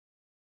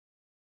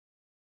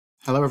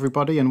Hello,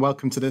 everybody, and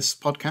welcome to this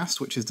podcast,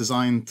 which is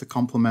designed to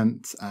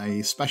complement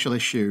a special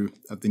issue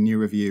of the new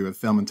review of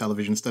film and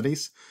television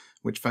studies,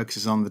 which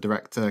focuses on the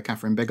director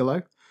KATHRYN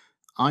Bigelow.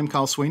 I'm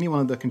Carl Sweeney,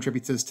 one of the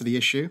contributors to the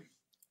issue,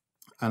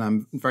 and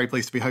I'm very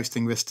pleased to be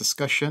hosting this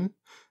discussion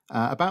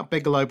about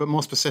Bigelow, but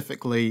more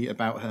specifically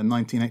about her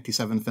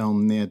 1987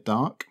 film Near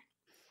Dark.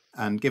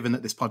 And given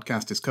that this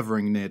podcast is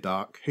covering Near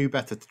Dark, who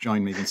better to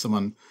join me than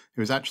someone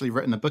who has actually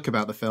written a book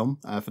about the film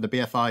for the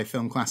BFI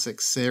Film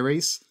Classics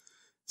series.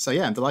 So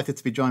yeah, I'm delighted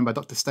to be joined by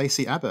Dr.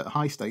 Stacey Abbott.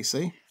 Hi,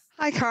 Stacey.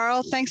 Hi,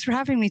 Carl. Thanks for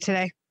having me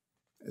today.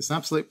 It's an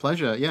absolute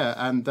pleasure. Yeah,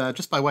 and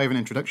just by way of an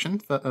introduction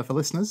for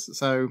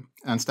listeners,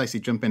 and Stacey,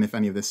 jump in if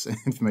any of this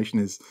information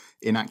is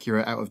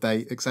inaccurate, out of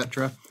date,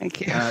 etc.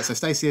 Thank you. So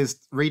Stacey is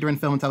reader in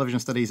film and television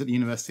studies at the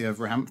University of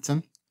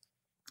Roehampton.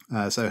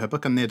 So her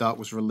book on Near Dark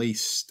was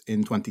released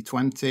in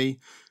 2020.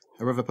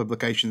 Her other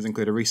publications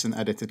include a recent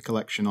edited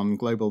collection on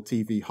global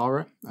TV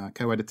horror,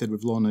 co-edited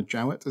with Lorna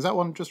Jowett. Has that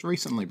one just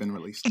recently been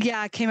released?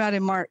 Yeah, it came out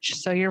in March,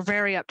 so you're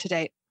very up to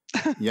date.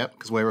 Yep,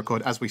 because we're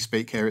recording as we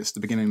speak here. It's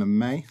the beginning of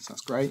May, so that's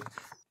great.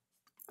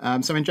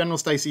 So in general,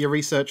 Stacey, your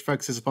research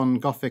focuses upon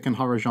gothic and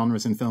horror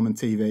genres in film and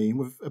TV,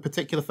 with a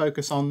particular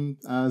focus on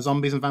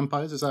zombies and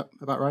vampires. Is that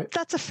about right?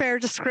 That's a fair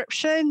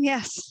description.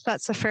 Yes,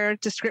 that's a fair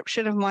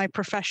description of my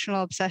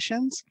professional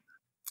obsessions.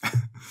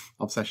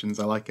 Obsessions,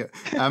 I like it.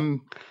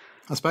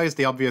 I suppose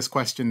the obvious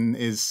question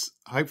is,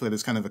 hopefully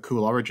there's kind of a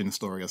cool origin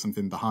story or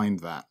something behind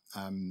that.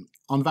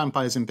 On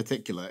vampires in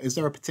particular, is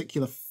there a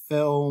particular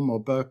film or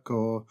book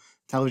or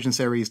television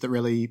series that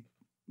really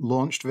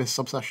launched this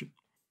obsession?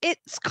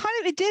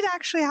 It did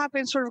actually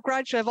happen sort of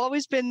gradually. I've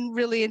always been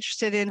really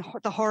interested in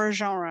the horror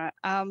genre.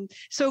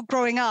 So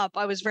growing up,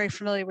 I was very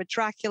familiar with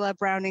Dracula,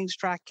 Browning's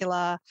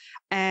Dracula,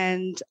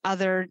 and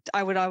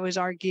I would always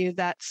argue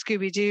that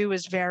Scooby-Doo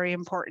was very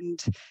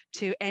important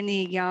to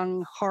any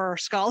young horror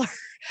scholar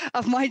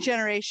of my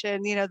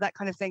generation, that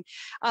kind of thing.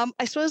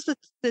 I suppose that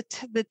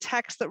the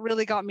text that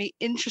really got me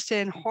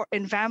interested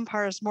in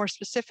vampires more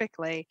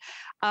specifically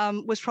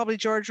was probably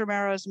George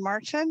Romero's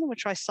Martin,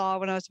 which I saw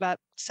when I was about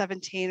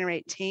 17 or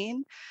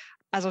 18,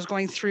 as I was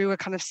going through a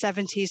kind of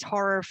 70s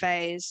horror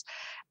phase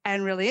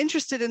and really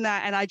interested in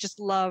that. And I just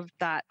loved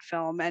that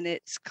film and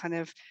its kind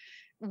of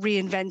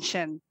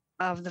reinvention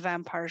of the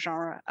vampire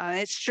genre.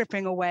 It's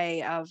stripping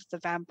away of the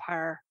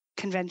vampire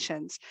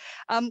conventions.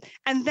 And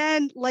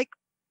then, like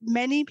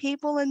many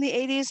people in the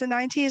 80s and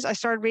 90s, I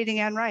started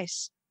reading Anne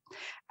Rice.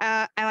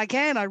 And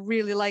again, I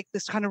really like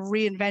this kind of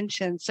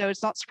reinvention. So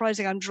it's not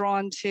surprising I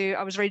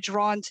was very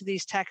drawn to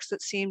these texts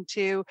that seem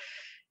to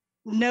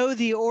know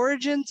the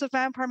origins of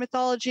vampire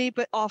mythology,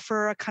 but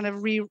offer a kind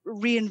of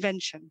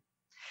reinvention.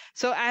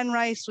 So Anne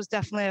Rice was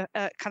definitely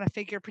a kind of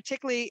figure,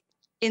 particularly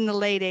in the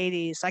late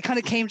 80s. I kind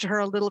of came to her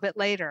a little bit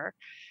later,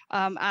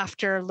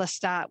 after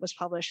Lestat was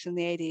published in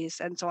the 80s.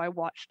 And so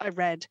I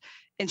read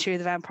Into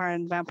the Vampire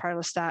and Vampire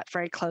Lestat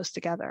very close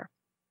together.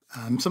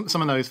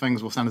 Some of those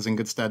things will stand us in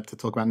good stead to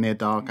talk about Near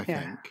Dark, I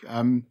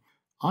think.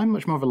 I'm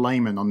much more of a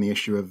layman on the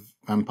issue of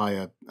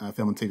vampire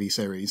film and TV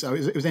series.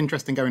 It was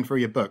interesting going through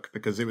your book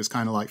because it was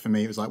kind of like, for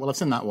me, it was like, well, I've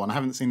seen that one. I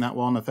haven't seen that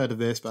one. I've heard of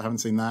this, but I haven't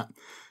seen that.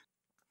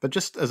 But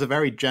just as a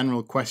very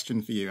general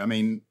question for you, I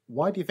mean,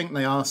 why do you think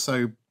they are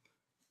so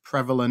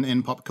prevalent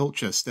in pop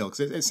culture still?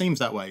 Because it seems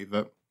that way.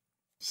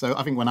 So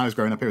I think when I was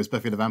growing up, it was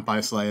Buffy the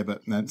Vampire Slayer,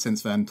 but then,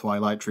 since then,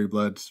 Twilight, True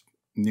Blood,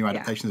 new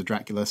adaptations of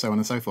Dracula, so on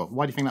and so forth.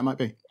 Why do you think that might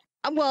be?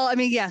 Well, I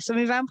mean, yes. I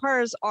mean,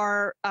 vampires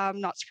are,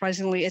 not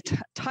surprisingly,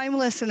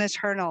 timeless and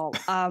eternal.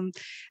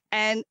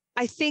 And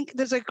I think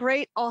there's a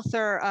great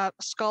author,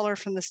 scholar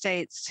from the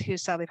States who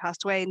sadly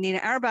passed away, Nina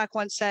Auerbach,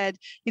 once said,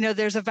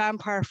 there's a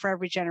vampire for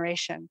every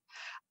generation.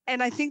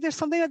 And I think there's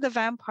something about the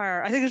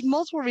vampire. I think there's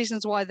multiple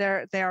reasons why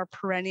they are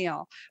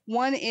perennial.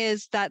 One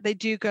is that they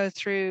do go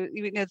through,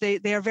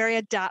 they are very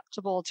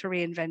adaptable to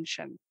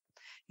reinvention.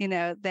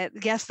 That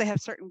yes, they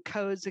have certain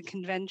codes and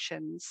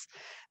conventions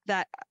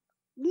that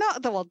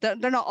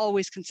they're not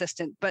always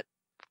consistent, but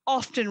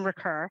often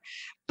recur,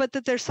 but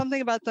that there's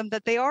something about them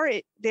that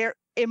they're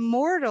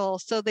immortal,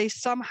 so they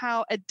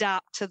somehow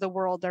adapt to the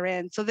world they're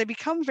in. So they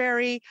become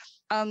very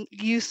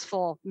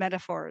useful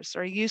metaphors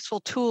or useful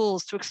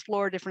tools to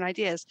explore different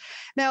ideas.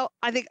 Now,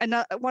 I think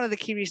one of the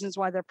key reasons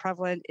why they're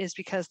prevalent is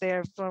because they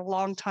have for a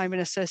long time been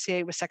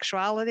associated with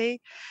sexuality.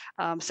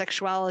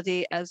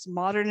 Sexuality, as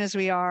modern as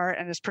we are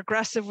and as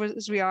progressive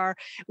as we are,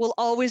 will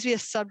always be a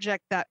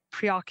subject that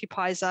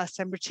preoccupies us,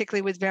 and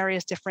particularly with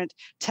various different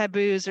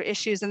taboos or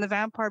issues. And the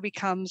vampire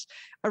becomes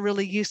a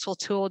really useful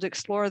tool to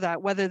explore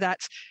that, whether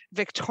that's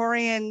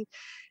Victorian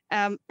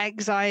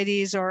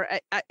anxieties or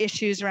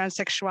issues around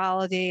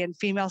sexuality and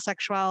female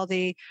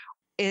sexuality,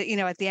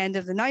 at the end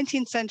of the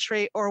 19th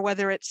century, or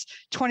whether it's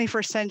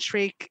 21st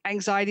century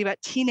anxiety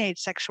about teenage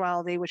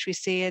sexuality, which we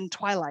see in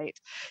Twilight.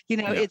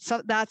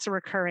 That's a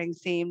recurring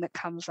theme that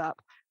comes up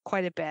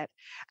quite a bit.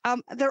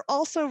 They're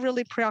also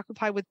really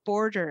preoccupied with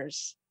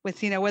borders,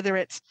 with, whether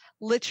it's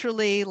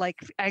literally like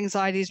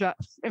anxieties about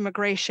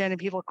immigration and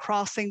people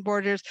crossing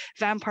borders.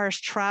 Vampires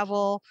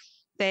travel.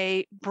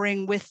 they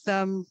bring with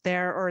them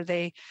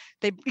they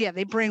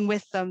bring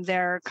with them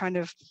their kind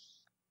of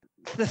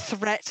the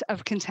threat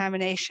of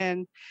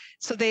contamination.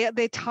 So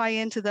they tie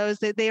into those.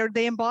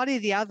 They embody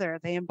the other.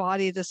 They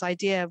embody this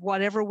idea of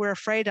whatever we're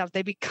afraid of.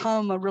 They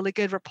become a really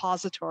good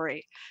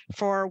repository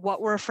for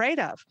what we're afraid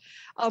of,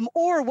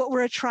 or what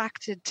we're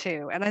attracted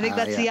to. And I think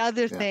that's the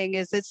other thing,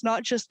 is it's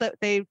not just that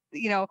they,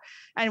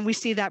 and we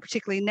see that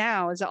particularly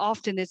now, is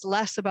often it's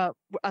less about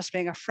us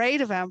being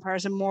afraid of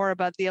vampires and more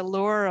about the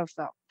allure of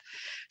them.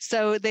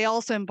 So they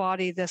also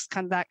embody that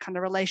kind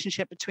of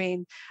relationship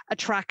between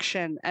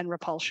attraction and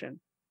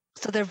repulsion.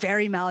 So they're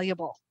very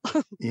malleable.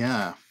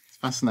 Yeah, it's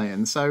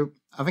fascinating. So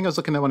I think I was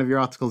looking at one of your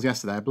articles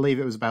yesterday. I believe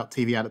it was about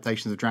TV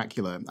adaptations of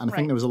Dracula. And I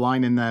think there was a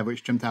line in there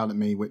which jumped out at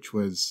me, which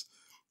was,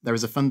 there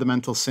is a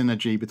fundamental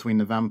synergy between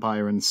the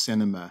vampire and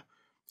cinema.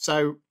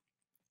 So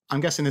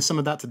I'm guessing there's some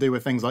of that to do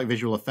with things like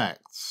visual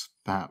effects,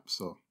 perhaps?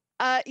 Or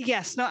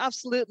Yes, no,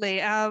 absolutely.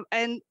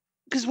 And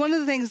because one of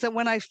the things that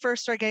when I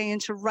first started getting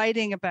into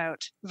writing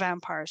about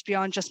vampires,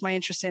 beyond just my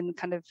interest in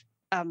kind of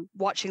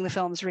watching the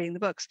films, reading the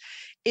books,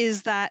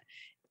 is that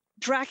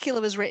Dracula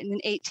was written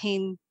in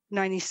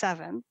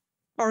 1897,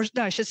 or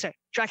no, I should say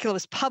Dracula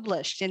was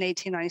published in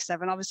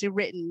 1897, obviously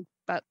written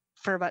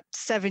for about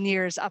 7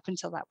 years up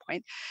until that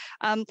point.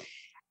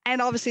 And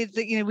obviously,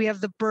 we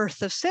have the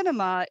birth of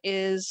cinema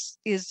is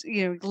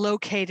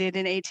located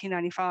in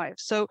 1895.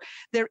 So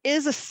there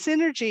is a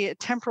synergy, a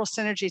temporal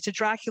synergy to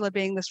Dracula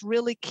being this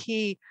really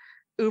key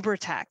uber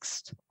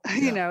text.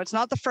 Yeah. It's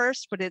not the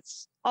first, but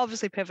it's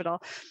obviously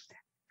pivotal,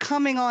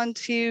 coming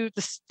onto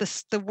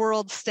the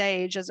world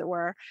stage, as it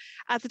were,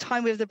 at the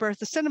time we have the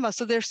birth of cinema.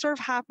 So they're sort of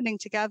happening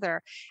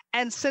together,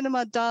 and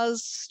cinema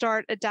does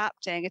start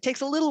adapting. It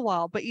takes a little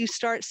while, but you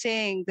start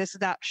seeing this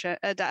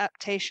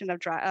adaptation of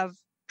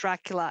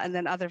Dracula and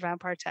then other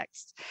vampire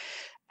texts.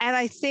 And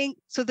I think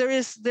so there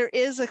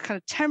is a kind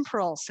of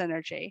temporal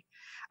synergy,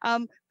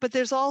 but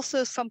there's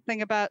also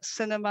something about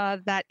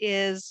cinema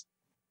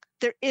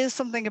there is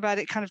something about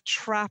it kind of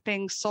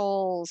trapping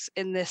souls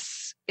in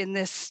this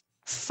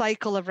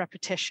cycle of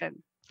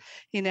repetition,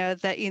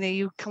 that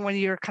you can, when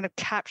you're kind of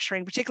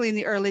capturing, particularly in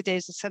the early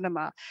days of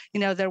cinema,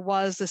 there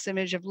was this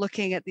image of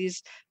looking at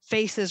these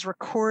faces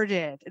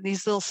recorded and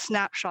these little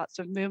snapshots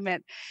of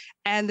movement,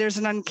 and there's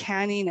an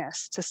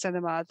uncanniness to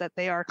cinema that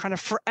they are kind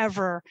of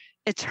forever,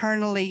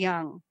 eternally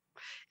young.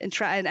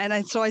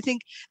 So I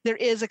think there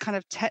is a kind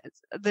of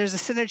there's a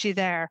synergy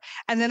there,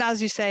 and then,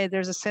 as you say,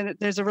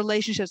 there's a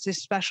relationship to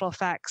special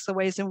effects, the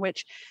ways in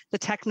which the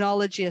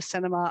technology of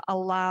cinema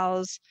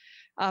allows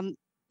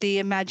the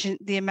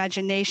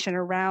imagination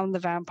around the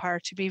vampire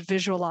to be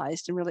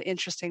visualized in really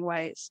interesting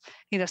ways.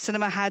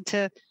 Cinema had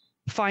to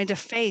find a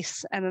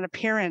face and an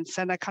appearance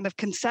and a kind of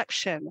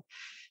conception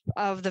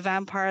of the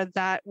vampire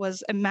that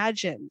was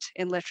imagined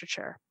in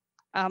literature.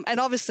 And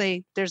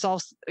obviously, there's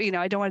also,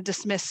 I don't want to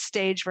dismiss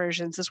stage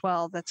versions as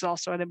well. That's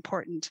also an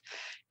important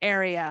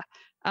area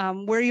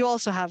where you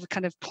also have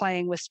kind of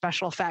playing with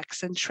special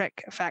effects and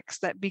trick effects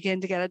that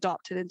begin to get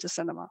adopted into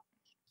cinema.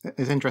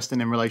 It's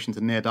interesting in relation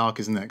to Near Dark,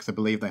 isn't it? Because I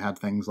believe they had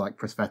things like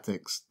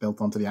prosthetics built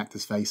onto the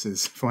actors'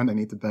 faces for when they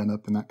need to burn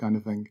up and that kind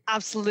of thing.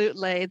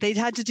 Absolutely. They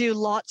had to do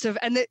lots of,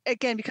 and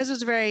again, because it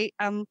was a very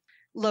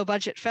low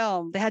budget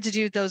film, they had to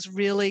do those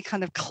really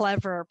kind of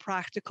clever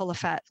practical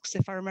effects.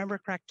 If I remember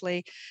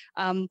correctly,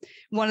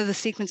 one of the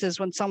sequences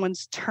when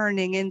someone's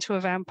turning into a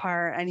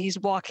vampire and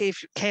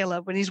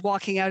Caleb, when he's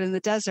walking out in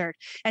the desert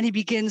and he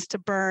begins to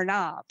burn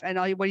up, and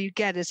what you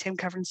get is him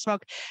covered in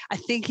smoke. I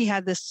think he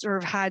had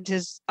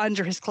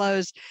under his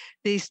clothes,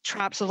 these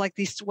traps of like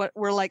these, what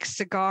were like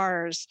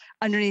cigars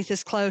underneath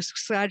his clothes,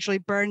 gradually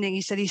burning.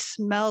 He said he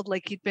smelled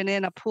like he'd been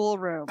in a pool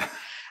room.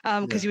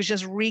 Because he was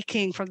just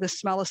reeking from the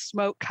smell of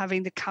smoke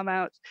having to come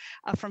out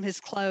from his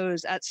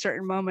clothes at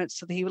certain moments,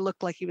 so that he would look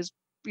like he was,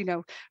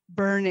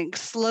 burning,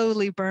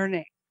 slowly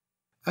burning.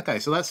 Okay,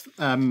 so let's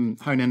hone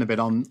in a bit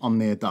on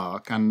Near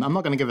Dark. And I'm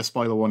not going to give a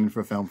spoiler warning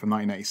for a film from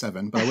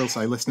 1987, but I will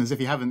say, listeners, if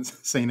you haven't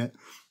seen it,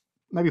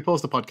 maybe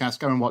pause the podcast,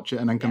 go and watch it,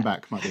 and then come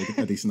back. Might be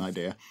a decent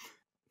idea.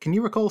 Can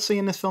you recall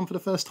seeing this film for the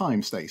first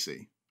time,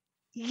 Stacey?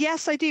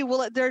 Yes, I do.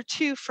 Well, there are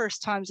two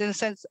first times, in a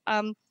sense.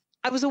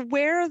 I was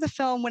aware of the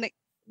film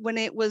when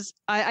it was,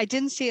 I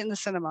didn't see it in the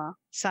cinema,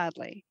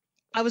 sadly.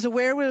 I was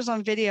aware when it was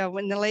on video.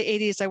 In the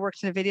late 80s, I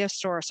worked in a video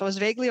store, so I was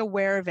vaguely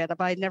aware of it,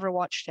 but I'd never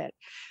watched it.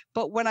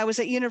 But when I was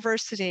at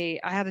university,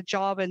 I had a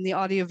job in the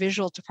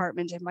audiovisual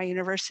department in my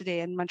university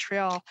in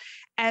Montreal.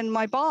 And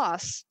my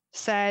boss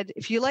said,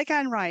 if you like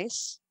Anne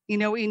Rice,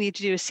 what you need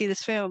to do is see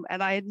this film.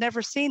 And I had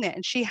never seen it.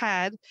 And she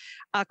had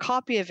a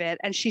copy of it,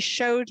 and she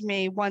showed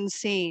me one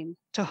scene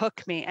to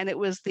hook me. And it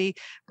was the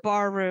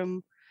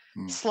barroom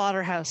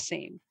slaughterhouse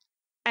scene.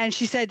 And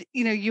she said,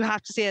 you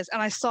have to see this. And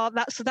I saw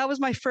that. So that was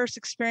my first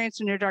experience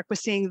in Near Dark,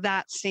 was seeing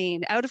that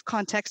scene out of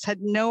context,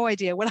 had no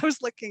idea what I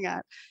was looking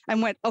at,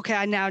 and went, okay,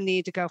 I now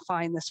need to go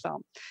find this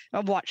film.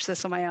 I'll watch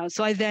this on my own.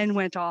 So I then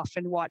went off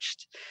and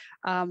watched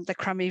the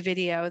crummy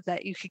video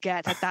that you could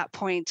get at that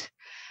point.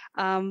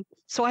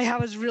 So I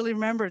was really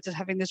remembered as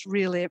having this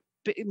really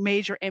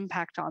major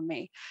impact on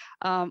me,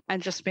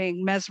 and just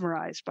being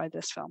mesmerized by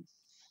this film.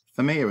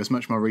 For me, it was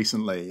much more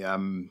recently.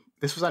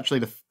 This was actually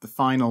the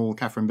final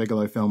Kathryn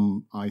Bigelow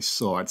film I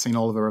saw. I'd seen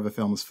all of her other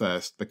films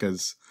first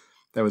because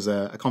there was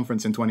a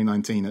conference in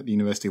 2019 at the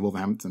University of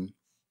Wolverhampton,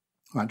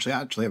 actually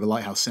at the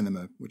Lighthouse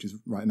Cinema, which is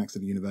right next to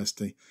the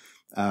university,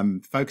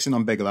 focusing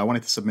on Bigelow. I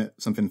wanted to submit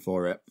something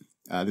for it.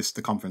 This is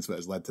the conference that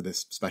has led to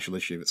this special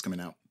issue that's coming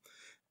out.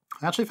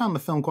 I actually found the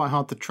film quite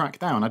hard to track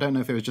down. I don't know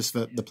if it was just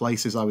that the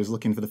places I was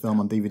looking for the film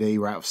on DVD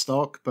were out of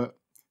stock, but it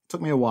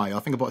took me a while. I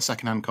think I bought a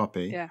secondhand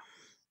copy. Yeah.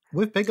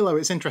 With Bigelow,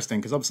 it's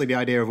interesting because obviously the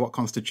idea of what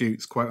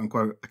constitutes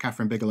quote-unquote a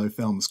Kathryn Bigelow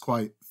film is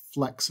quite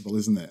flexible,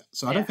 isn't it?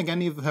 So I don't think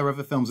any of her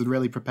other films had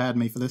really prepared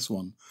me for this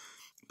one.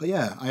 But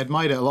yeah, I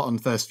admired it a lot on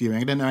first viewing. I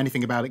didn't know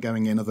anything about it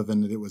going in other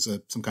than that it was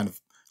some kind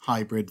of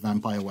hybrid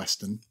vampire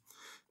western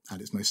at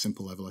its most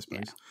simple level, I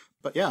suppose. Yeah.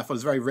 But yeah, I thought it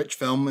was a very rich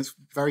film. It's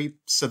very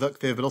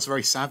seductive, but also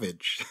very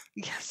savage.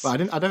 Yes.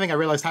 But I don't think I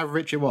realised how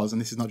rich it was,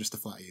 and this is not just to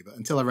flatter you, but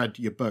until I read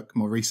your book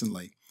more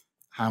recently,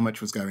 how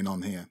much was going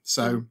on here.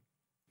 So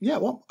yeah,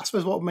 I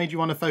suppose what made you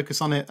want to focus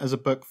on it as a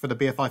book for the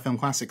BFI Film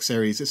Classics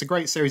series? It's a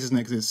great series, isn't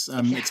it? Because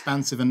it's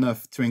expansive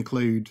enough to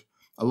include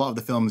a lot of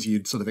the films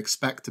you'd sort of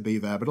expect to be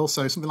there, but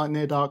also something like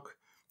Near Dark.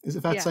 Is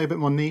it fair to say a bit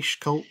more niche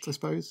cult, I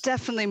suppose?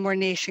 Definitely more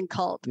niche and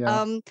cult.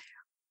 Yeah.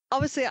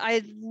 Obviously, I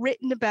had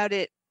written about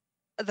it,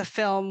 the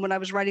film, when I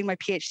was writing my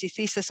PhD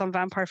thesis on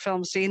vampire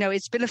films. So,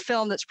 it's been a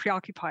film that's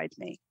preoccupied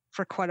me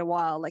for quite a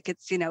while. Like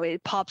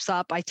it pops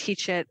up. I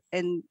teach it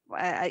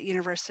at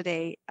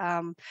university.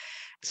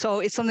 So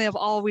it's something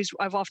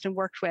I've often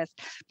worked with.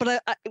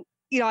 But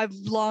I've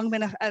long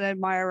been an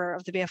admirer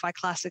of the BFI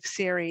Classics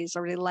series. I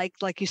really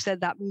like you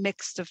said, that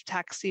mix of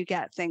texts you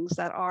get, things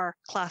that are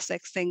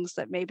classics, things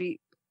that maybe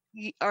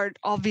are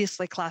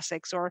obviously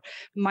classics or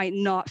might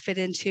not fit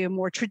into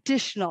more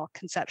traditional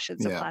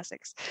conceptions of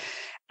classics.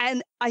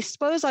 And I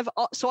suppose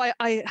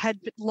I had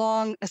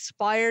long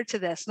aspired to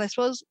this, and I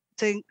suppose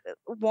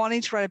wanting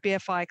to write a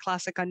BFI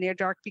classic on Near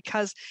Dark,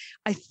 because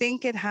I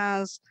think it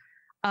has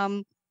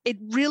it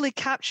really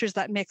captures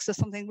that mix of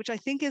something which I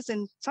think is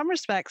in some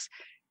respects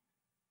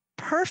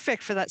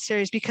perfect for that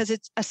series because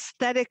it's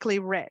aesthetically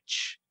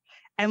rich.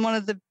 And one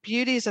of the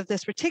beauties of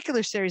this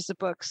particular series of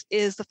books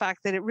is the fact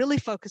that it really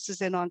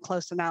focuses in on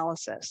close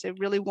analysis. It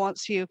really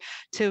wants you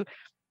to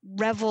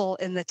revel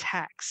in the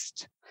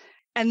text.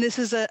 And this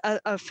is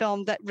a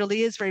film that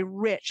really is very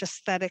rich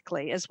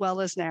aesthetically as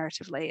well as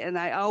narratively. And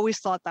I always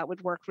thought that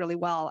would work really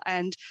well.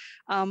 And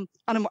on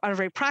a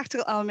very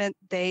practical element,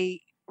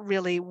 they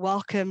really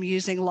welcome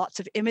using lots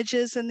of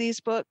images in these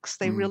books.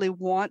 They really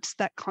want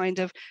that kind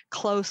of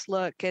close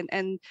look.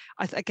 And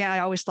I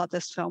always thought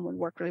this film would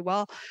work really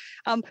well.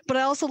 But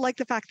I also like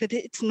the fact that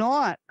it's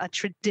not a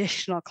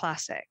traditional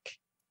classic.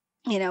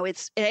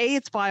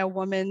 It's by a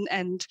woman,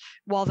 and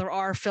while there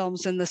are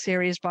films in the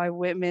series by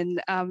women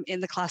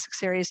in the classic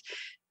series,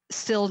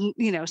 still,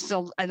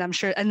 and I'm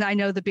sure, and I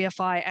know the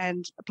BFI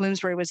and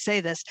Bloomsbury would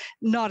say this,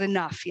 not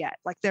enough yet.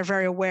 Like they're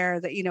very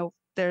aware that,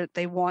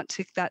 they want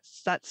to,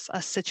 that's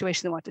a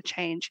situation they want to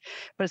change.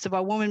 But it's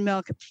about woman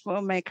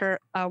filmmaker.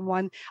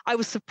 I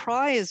was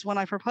surprised when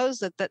I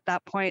proposed it at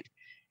that point,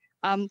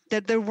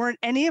 that there weren't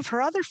any of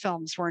her other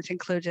films weren't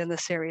included in the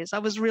series. I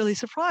was really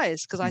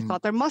surprised because I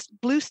thought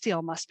Blue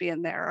Steel must be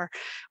in there,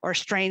 or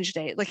Strange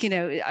Date.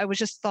 I was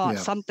just thought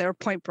something, or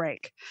Point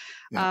Break.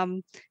 Yeah.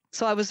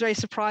 So I was very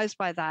surprised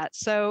by that.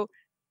 So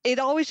it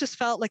always just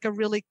felt like a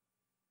really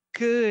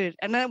good.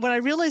 And then when I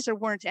realized there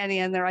weren't any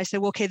in there, I said,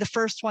 well, okay, the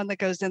first one that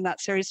goes in that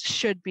series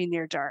should be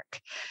Near Dark,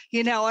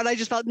 and I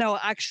just felt, no,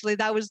 actually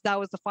that was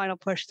the final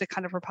push to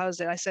kind of propose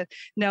it. I said,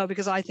 no,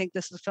 because I think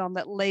this is a film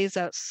that lays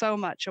out so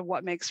much of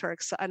what makes her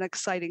an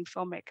exciting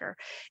filmmaker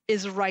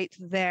is right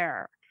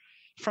there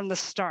from the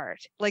start.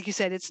 Like you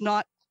said, it's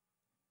not,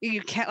 you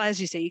can't, as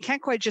you say, you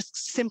can't quite just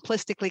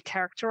simplistically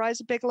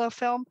characterize a Bigelow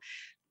film,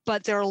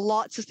 but there are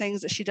lots of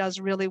things that she does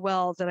really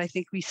well that I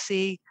think we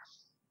see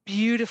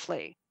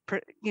beautifully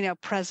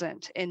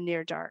present in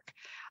Near Dark.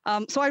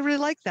 So I really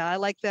like that. I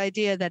like the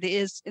idea that it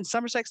is, in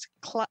some respects,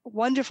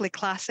 wonderfully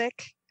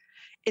classic.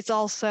 It's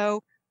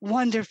also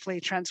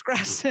wonderfully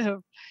transgressive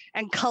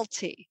and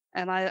culty,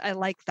 and I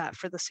like that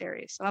for the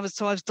series. And I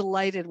was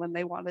delighted when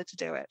they wanted to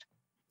do it.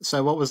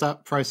 So what was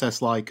that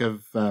process like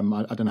of, I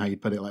don't know how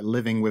you'd put it, like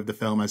living with the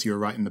film as you were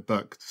writing the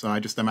book? So I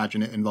just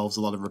imagine it involves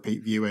a lot of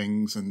repeat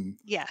viewings. And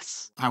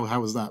yes.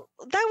 How was that?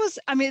 That was,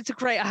 it's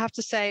great. I have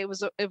to say it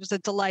was a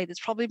delight. It's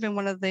probably been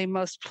one of the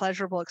most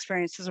pleasurable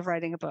experiences of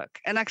writing a book.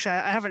 And actually,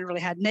 I haven't really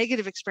had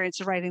negative experience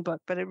of writing a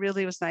book, but it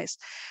really was nice.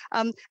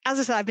 As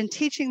I said, I've been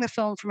teaching the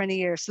film for many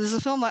years. So this is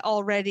a film I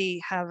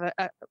already have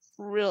a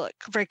real,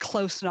 very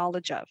close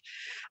knowledge of.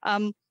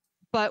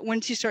 But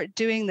once you start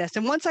doing this,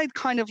 and once I'd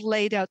kind of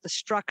laid out the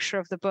structure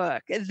of the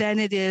book, then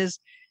it is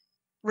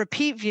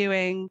repeat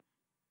viewing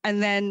and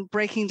then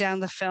breaking down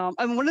the film.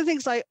 One of the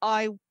things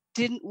I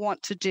didn't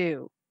want to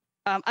do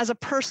as a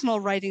personal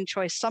writing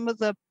choice, some of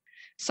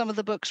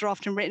the books are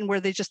often written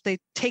where they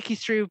take you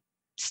through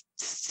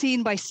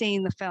scene by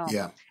scene the film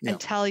and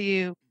tell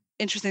you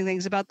interesting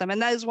things about them.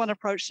 And that is one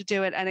approach to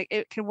do it. And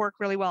it can work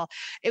really well.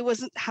 It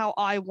wasn't how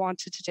I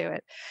wanted to do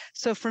it.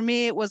 So for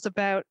me, it was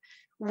about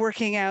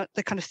working out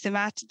the kind of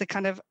thematic, the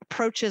kind of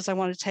approaches I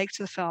wanted to take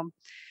to the film,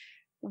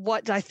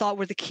 what I thought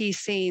were the key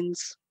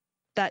scenes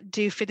that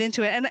do fit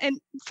into it. And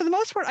for the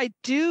most part, I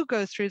do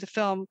go through the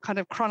film kind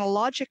of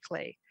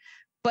chronologically,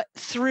 but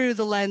through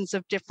the lens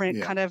of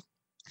different kind of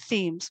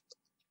themes.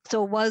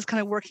 So it was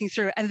kind of working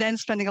through and then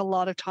spending a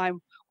lot of time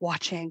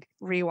watching,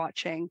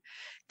 rewatching,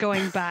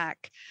 going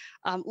back,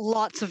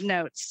 lots of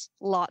notes.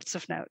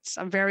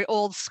 I'm very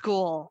old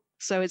school.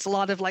 So it's a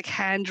lot of like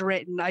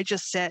handwritten. I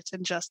just sit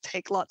and just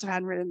take lots of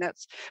handwritten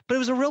notes, but it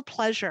was a real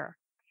pleasure.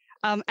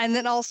 And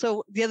then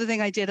also the other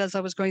thing I did as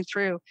I was going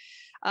through,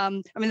 I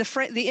mean,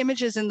 the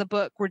images in the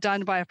book were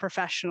done by a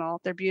professional.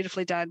 They're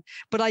beautifully done.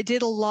 But I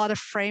did a lot of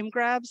frame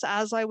grabs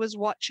as I was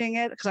watching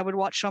it, because I would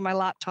watch it on my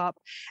laptop.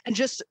 And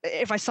just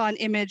if I saw an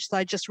image that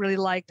I just really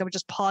liked, I would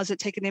just pause it,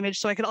 take an image.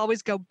 So I could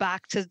always go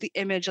back to the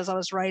image as I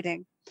was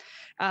writing,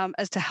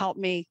 as to help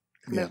me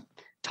kind of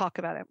talk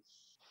about it.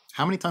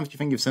 How many times do you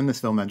think you've seen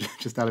this film then,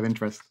 just out of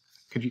interest?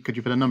 Could you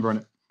put a number on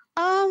it?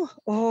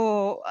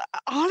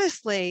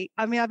 Honestly,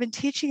 I mean, I've been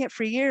teaching it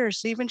for years.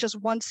 So even just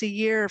once a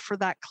year for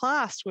that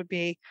class would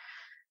be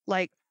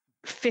like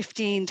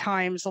 15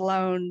 times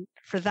alone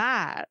for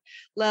that,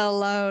 let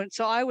alone.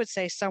 So I would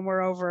say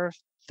somewhere over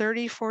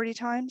 30, 40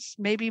 times,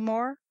 maybe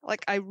more.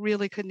 Like I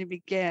really couldn't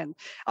begin.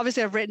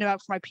 Obviously, I've written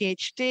about for my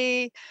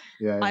PhD.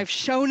 I've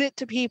shown it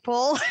to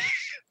people,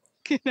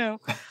 you know.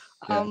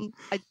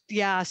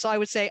 So I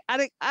would say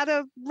at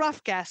a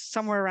rough guess,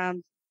 somewhere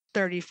around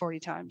 30, 40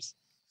 times.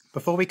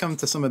 Before we come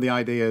to some of the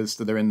ideas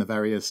that are in the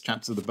various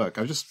chapters of the book,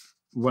 I was just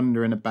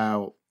wondering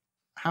about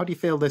how do you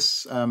feel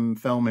this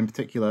film in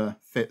particular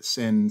fits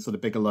in sort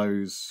of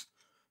Bigelow's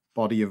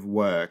body of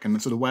work,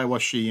 and sort of where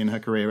was she in her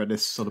career at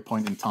this sort of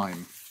point in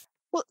time?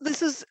 Well,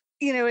 this is,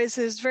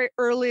 is very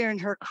earlier in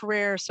her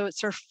career. So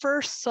it's her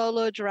first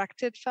solo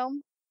directed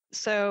film.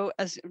 So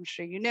as I'm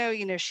sure you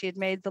know, she had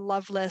made The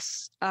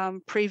Loveless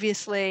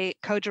previously,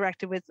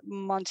 co-directed with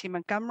Monty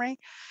Montgomery.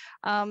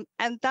 And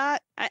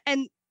that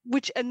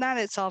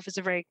itself is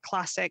a very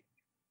classic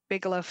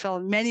Bigelow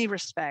film in many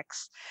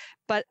respects.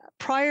 But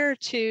prior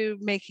to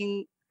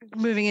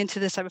moving into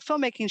this type of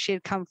filmmaking, she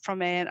had come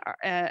from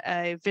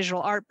a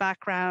visual art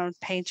background,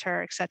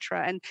 painter,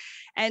 etc.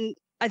 And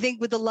I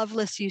think with The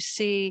Loveless, you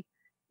see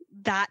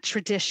that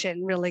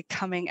tradition really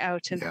coming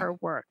out in her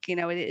work.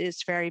 It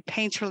is very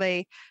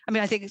painterly. I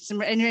mean, I think in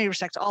many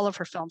respects, all of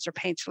her films are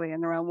painterly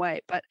in their own way,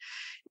 but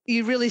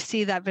you really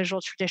see that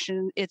visual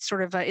tradition. It's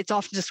sort of it's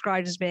often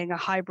described as being a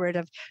hybrid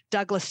of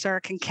Douglas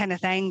Sirk and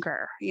Kenneth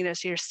Anger,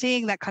 so you're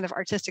seeing that kind of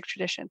artistic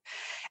tradition.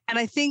 And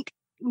I think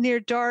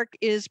Near Dark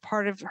is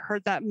part of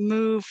that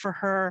move for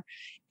her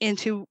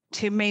into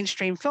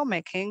mainstream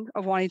filmmaking,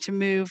 of wanting to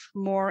move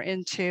more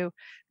into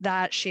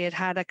that. She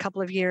had a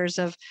couple of years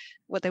of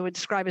what they would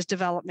describe as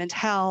development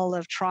hell,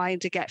 of trying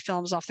to get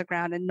films off the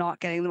ground and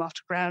not getting them off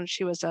the ground.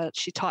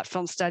 She taught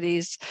film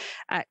studies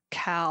at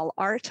Cal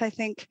Art, I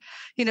think,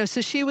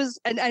 so she was,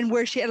 and I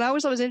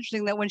was always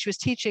interesting that when she was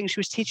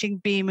teaching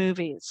B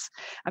movies,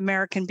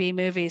 American B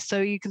movies.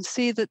 So you can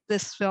see that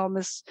this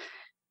film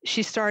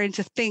she's starting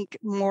to think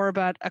more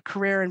about a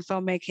career in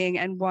filmmaking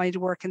and wanting to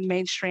work in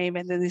mainstream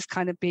and then these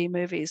kind of B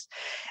movies.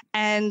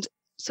 And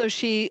so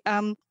she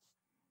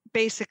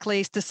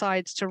basically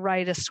decides to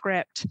write a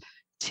script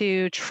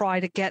to try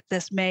to get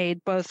this made,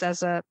 both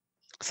as a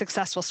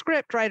successful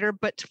script writer,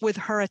 but with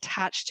her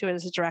attached to it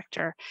as a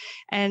director.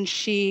 And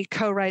she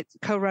co-wrote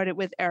it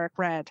with Eric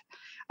Red.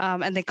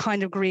 And they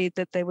kind of agreed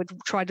that they would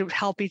try to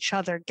help each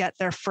other get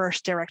their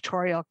first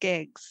directorial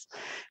gigs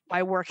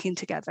by working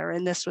together.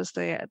 And this was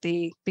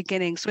the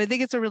beginning. So I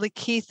think it's a really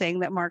key thing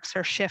that marks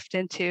her shift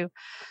into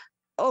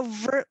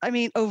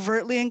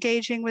overtly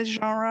engaging with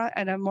genre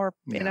in a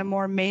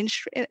more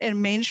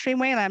mainstream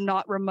way. And I'm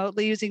not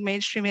remotely using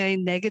mainstream in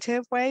a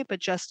negative way, but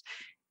just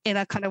in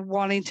a kind of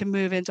wanting to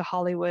move into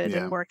Hollywood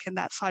and work in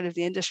that side of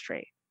the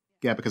industry.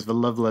 Yeah, because The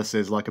Loveless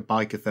is like a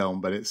biker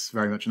film, but it's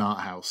very much an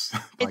art house.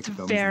 It's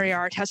very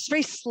art house. It's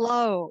very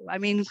slow. I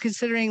mean,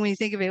 considering when you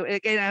think of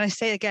it, and I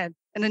say again,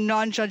 in a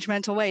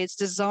non-judgmental way, it's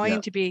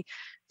designed to be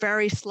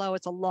very slow.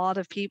 It's a lot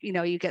of people,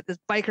 you get this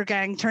biker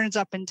gang turns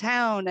up in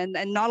town and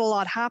not a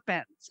lot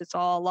happens. It's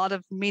all a lot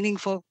of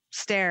meaningful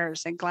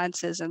stares and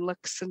glances and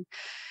looks. And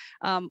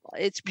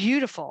it's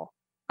beautiful.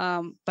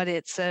 But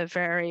it's a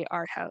very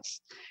art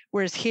house.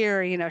 Whereas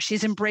here,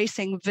 she's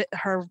embracing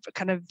her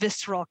kind of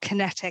visceral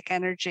kinetic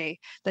energy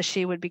that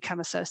she would become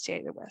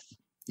associated with.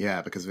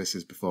 Yeah, because this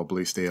is before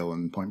Blue Steel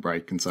and Point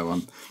Break and so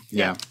on.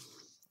 Yeah.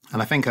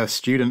 And I think her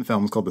student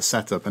film is called The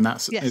Setup, and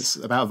it's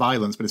about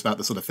violence, but it's about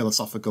the sort of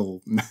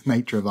philosophical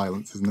nature of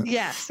violence, isn't it?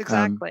 Yes,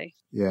 exactly.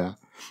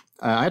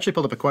 I actually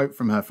pulled up a quote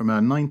from her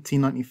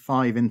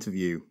 1995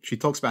 interview. She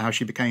talks about how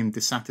she became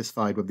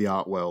dissatisfied with the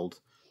art world.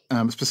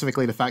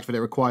 Specifically the fact that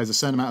it requires a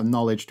certain amount of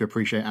knowledge to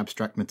appreciate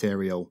abstract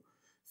material.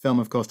 Film,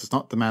 of course, does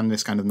not demand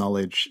this kind of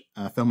knowledge.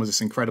 Film was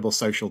this incredible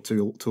social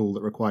tool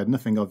that required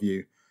nothing of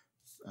you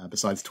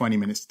besides 20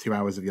 minutes to 2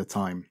 hours of your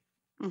time.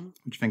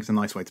 which I think is a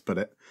nice way to put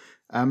it.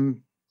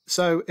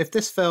 So if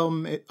this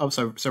film,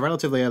 so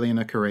relatively early in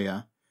her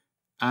career,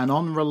 and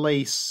on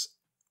release,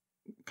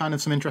 kind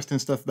of some interesting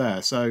stuff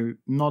there. So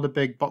not a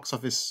big box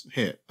office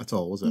hit at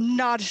all, was it?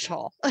 Not at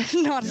all.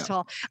 Not at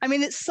all. I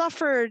mean, it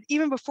suffered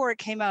even before it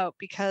came out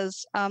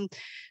because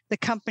the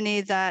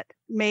company that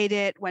made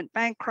it went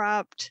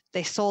bankrupt.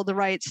 They sold the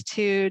rights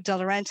to De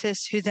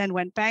Laurentiis, who then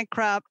went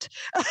bankrupt.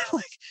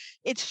 Like,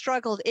 it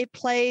struggled. It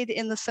played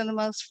in the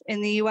cinemas,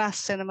 in the US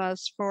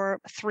cinemas, for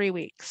 3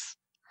 weeks.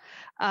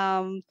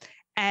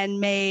 And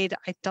made,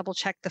 I double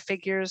checked the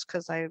figures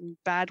because I'm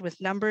bad with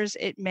numbers.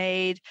 It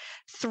made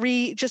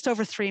just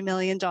over $3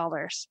 million,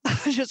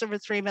 just over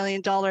 $3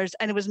 million.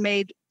 And it was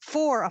made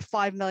for a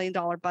 $5 million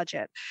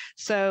budget.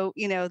 So,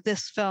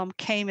 this film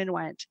came and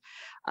went.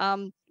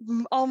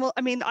 Almost,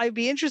 I mean, I'd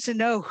be interested to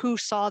know who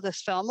saw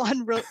this film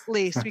on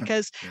release,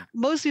 because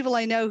most people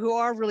I know who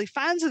are really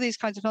fans of these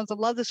kinds of films and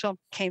love this film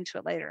came to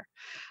it later.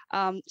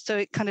 So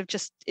it kind of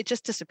just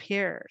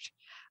disappeared.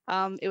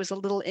 It was a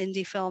little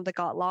indie film that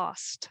got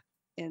lost.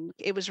 And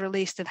it was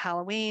released at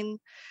Halloween.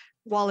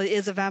 While it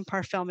is a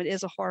vampire film, it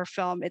is a horror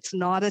film. It's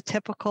not a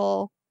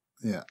typical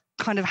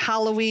kind of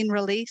Halloween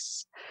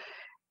release.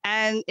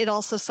 And it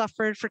also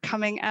suffered for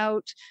coming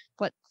out,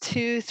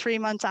 2-3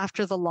 months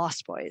after The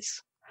Lost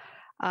Boys,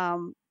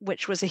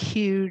 which was a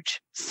huge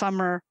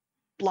summer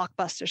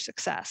blockbuster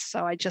success.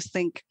 So I just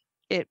think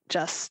it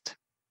just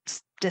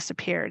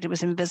disappeared. It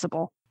was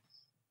invisible.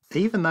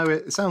 Even though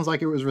it sounds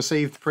like it was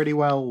received pretty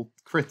well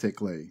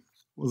critically,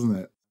 wasn't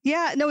it?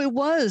 Yeah, no, it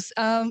was.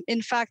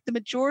 In fact, the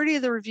majority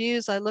of the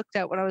reviews I looked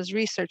at when I was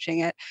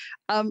researching it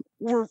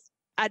were,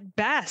 at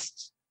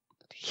best,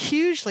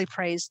 hugely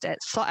praised it,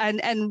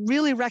 and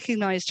really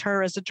recognized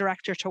her as a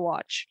director to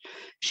watch.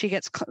 She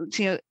gets,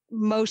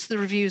 most of the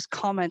reviews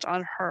comment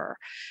on her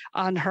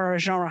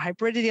genre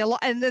hybridity a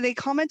lot, and then they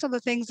comment on the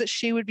things that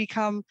she would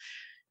become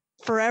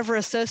forever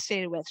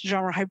associated with: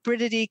 genre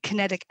hybridity,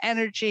 kinetic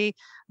energy,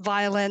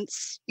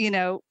 violence,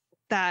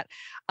 that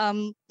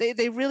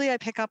they really, I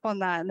pick up on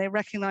that, and they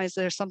recognize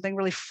there's something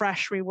really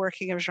fresh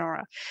reworking of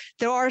genre.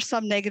 There are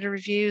some negative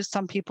reviews.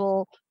 Some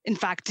people, in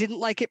fact, didn't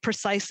like it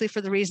precisely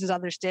for the reasons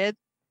others did.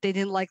 They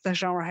didn't like the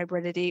genre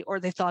hybridity, or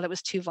they thought it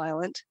was too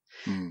violent.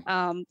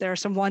 There are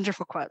some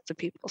wonderful quotes of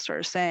people sort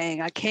of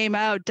saying, "I came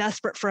out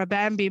desperate for a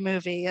Bambi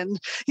movie," and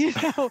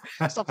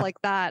stuff like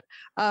that.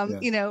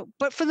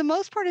 But for the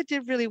most part, it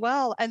did really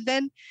well. And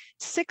then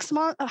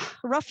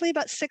roughly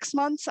about 6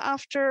 months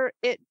after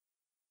it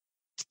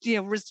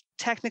was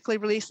technically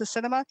released in the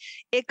cinema,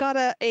 it got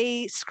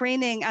a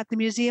screening at the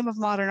Museum of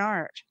Modern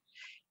Art,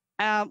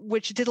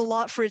 which did a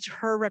lot for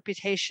her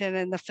reputation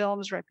and the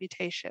film's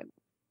reputation,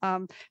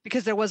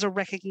 because there was a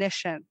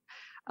recognition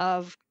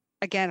of,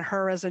 again,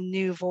 her as a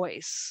new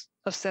voice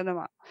of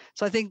cinema.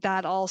 So I think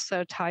that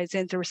also ties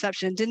into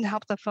reception. It didn't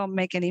help the film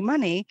make any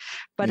money,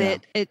 but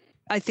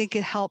I think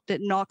it helped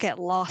it not get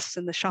lost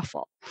in the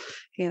shuffle,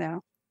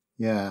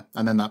 Yeah,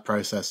 and then that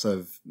process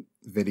of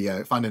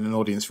video, finding an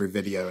audience through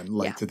video and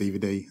later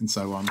DVD and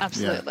so on.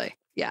 Absolutely,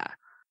 yeah.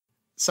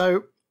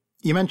 So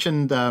you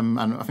mentioned, and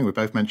I think we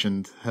both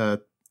mentioned, her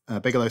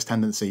Bigelow's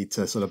tendency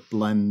to sort of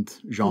blend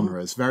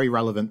genres, very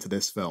relevant to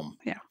this film.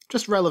 Yeah.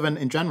 Just relevant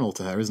in general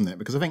to her, isn't it?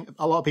 Because I think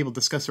a lot of people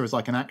discuss her as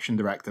like an action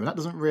director, but that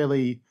doesn't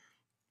really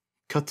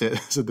cut it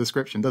as a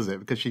description, does it?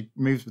 Because she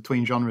moves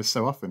between genres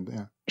so often.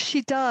 Yeah.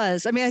 She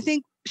does. I mean, I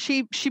think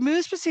she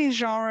moves between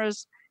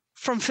genres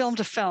from film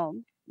to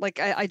film. Like,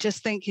 I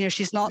just think,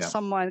 she's not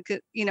someone,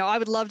 I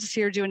would love to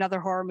see her do another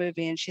horror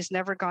movie, and she's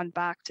never gone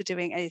back to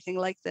doing anything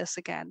like this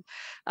again.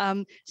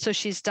 So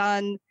she's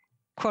done,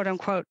 quote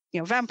unquote,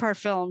 vampire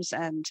films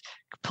and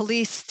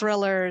police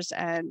thrillers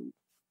and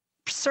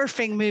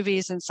surfing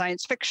movies and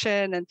science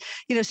fiction, and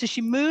so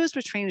she moves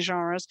between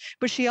genres,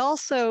 but she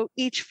also,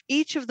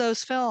 each of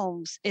those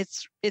films,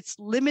 it's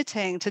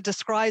limiting to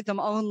describe them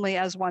only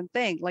as one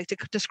thing. Like, to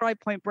describe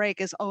Point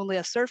Break as only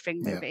a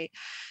surfing movie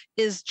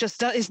is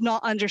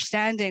not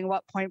understanding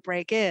what Point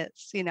Break is.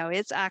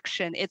 It's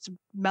action, it's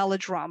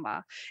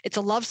melodrama, it's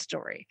a love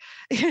story,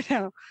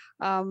 and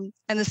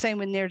the same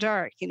with Near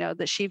Dark,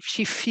 that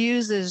she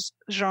fuses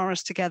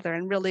genres together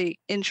in really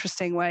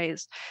interesting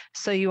ways.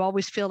 So you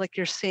always feel like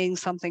you're seeing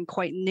something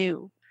quite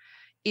new,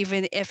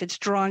 even if it's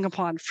drawing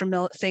upon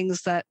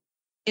things that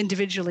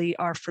individually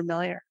are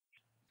familiar.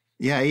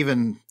 Yeah,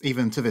 even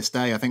to this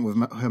day, I think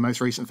with her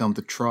most recent film,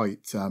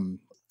 Detroit,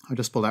 I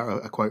just pulled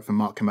out a quote from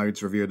Mark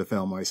Commode's review of the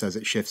film, where he says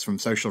it shifts from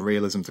social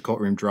realism to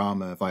courtroom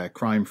drama via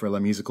crime thriller,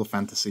 musical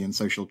fantasy, and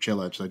social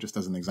chiller. So just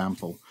as an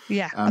example.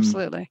 Yeah,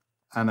 absolutely.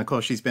 And of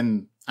course, she's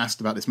been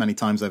asked about this many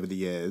times over the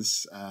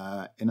years.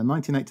 In a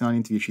 1989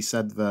 interview, she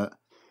said that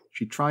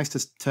she tries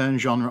to turn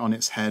genre on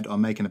its head or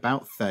make an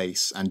about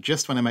face, and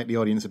just when I make the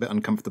audience a bit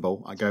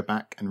uncomfortable, I go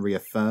back and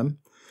reaffirm.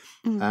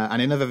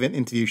 And in other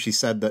interviews, she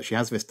said that she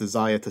has this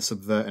desire to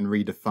subvert and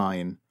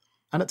redefine.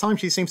 And at times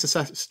she seems to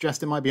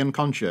suggest it might be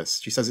unconscious.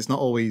 She says it's not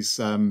always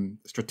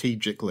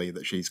strategically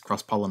that she's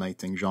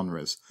cross-pollinating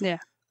genres. Yeah.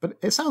 But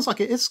it sounds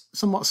like it is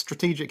somewhat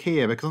strategic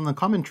here, because on the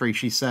commentary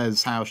she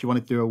says how she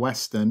wanted to do a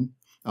Western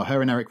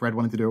her and Eric Red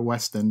wanted to do a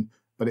Western,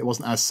 but it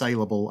wasn't as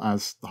saleable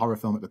as the horror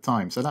film at the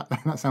time. So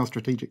that sounds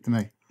strategic to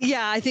me.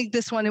 Yeah, I think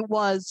this one, it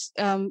was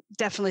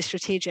definitely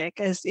strategic,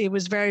 as it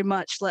was very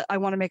much, I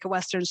want to make a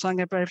Western, so I'm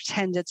going to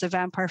pretend it's a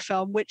vampire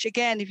film, which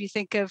again, if you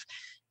think of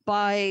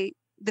by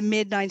the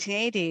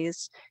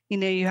mid-1980s,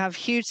 you have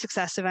huge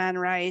success of Anne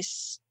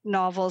Rice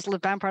novels. Le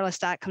Vampire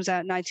Lestat comes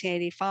out in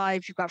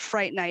 1985. You've got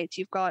Fright Night.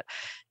 You've got,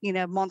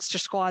 Monster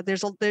Squad.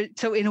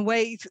 So in a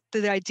way,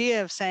 the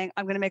idea of saying,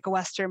 I'm going to make a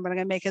Western, but I'm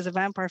going to make it as a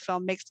vampire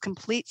film makes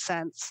complete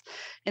sense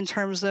in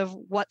terms of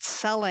what's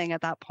selling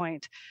at that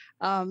point.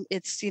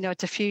 It's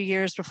a few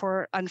years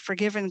before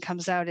Unforgiven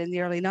comes out in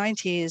the early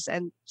 90s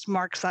and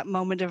marks that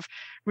moment of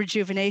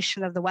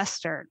rejuvenation of the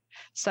Western.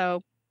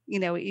 So,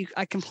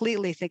 I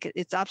completely think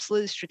it's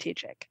absolutely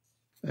strategic.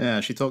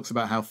 Yeah, she talks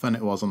about how fun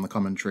it was on the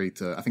commentary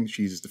I think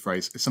she uses the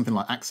phrase, it's something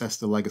like access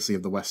the legacy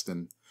of the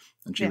Western.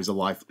 And she's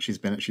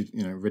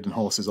ridden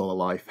horses all her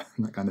life,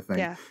 and that kind of thing.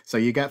 Yeah. So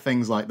you get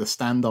things like the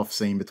standoff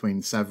scene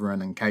between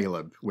Severin and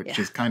Caleb, which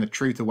is kind of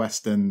true to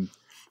Western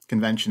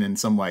convention in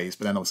some ways,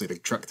 but then obviously the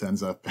truck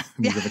turns up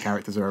and the other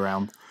characters are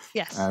around.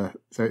 Yes.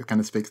 So it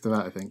kind of speaks to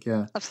that, I think.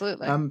 Yeah.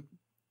 Absolutely.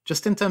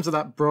 Just in terms of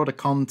that broader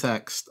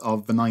context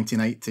of the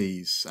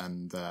 1980s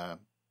and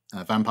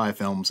vampire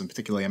films, and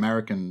particularly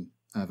American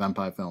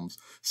vampire films.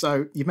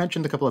 So you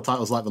mentioned a couple of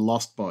titles like The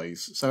Lost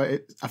Boys. So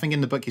I think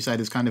in the book you said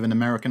it's kind of an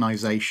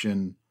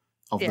Americanization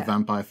of the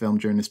vampire film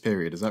during this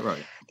period. Is that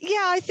right?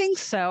 Yeah, I think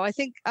so. I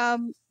think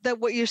that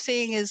what you're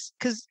seeing is,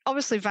 because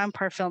obviously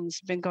vampire films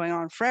have been going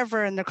on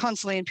forever and they're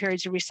constantly in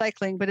periods of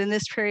recycling. But in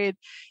this period,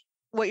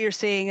 what you're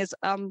seeing is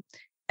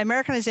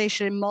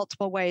Americanization in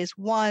multiple ways.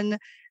 One,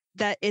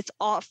 that it's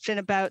often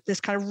about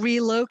this kind of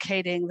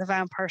relocating the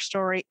vampire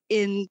story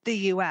in the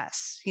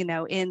US.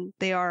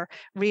 They are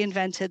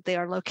reinvented, they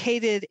are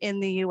located in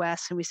the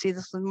US, and we see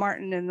this with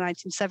Martin in the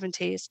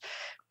 1970s,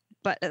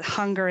 but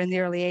Hunger in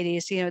the early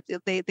 80s,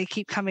 they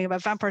keep coming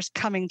about vampires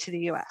coming to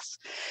the US.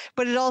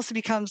 But it also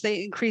becomes,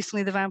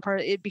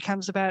 it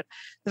becomes about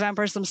the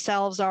vampires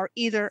themselves are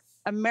either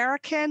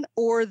American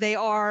or they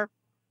are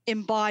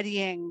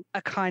embodying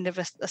a kind of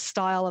a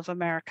style of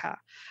America.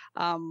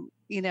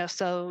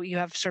 So you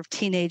have sort of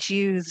teenage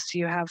youths,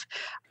 you have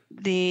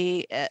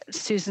the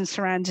Susan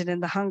Sarandon in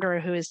The Hunger,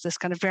 who is this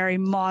kind of very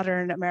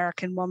modern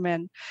American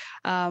woman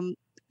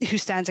who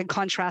stands in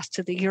contrast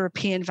to the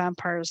European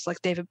vampires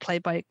like David,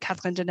 played by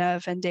Catherine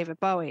Deneuve, and David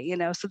Bowie.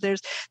 So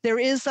there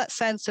is that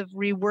sense of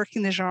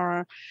reworking the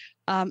genre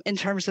in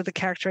terms of the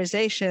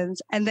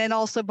characterizations, and then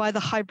also by the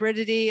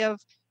hybridity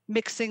of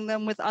mixing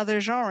them with other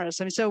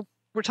genres. I mean, so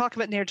we're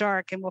talking about Near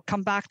Dark, and we'll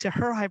come back to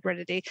her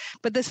hybridity,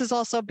 but this is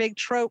also a big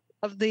trope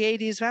of the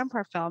 80s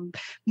vampire film.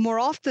 More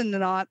often than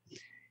not,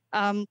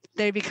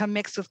 they become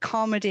mixed with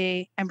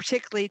comedy, and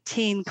particularly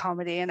teen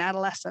comedy and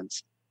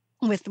adolescence,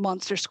 with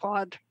Monster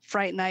Squad,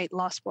 Fright Night,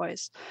 Lost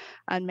Boys,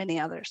 and many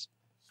others.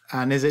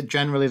 And is it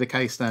generally the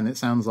case then, it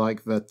sounds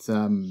like, that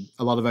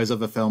a lot of those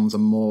other films are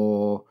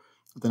more,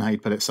 I don't know how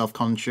you'd put it,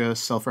 self-conscious,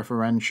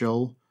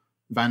 self-referential,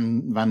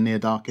 Van Near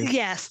Dark is?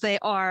 Yes, they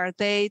are.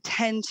 They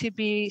tend to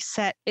be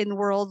set in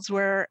worlds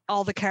where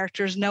all the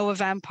characters know a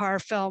vampire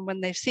film. When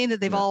they've seen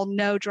it, they've all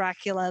know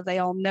Dracula. They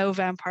all know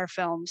vampire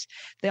films.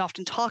 They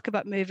often talk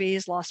about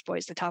movies. Lost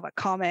Boys, they talk about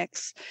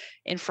comics.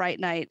 In Fright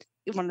Night,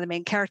 one of the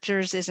main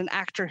characters is an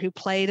actor who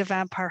played a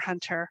vampire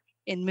hunter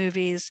in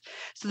movies.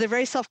 So they're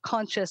very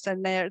self-conscious,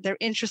 and they're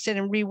interested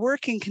in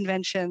reworking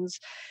conventions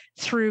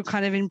through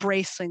kind of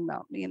embracing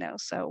them,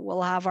 So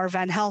we'll have our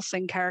Van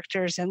Helsing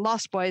characters in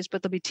Lost Boys,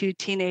 but there'll be two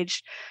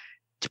teenage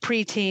to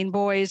preteen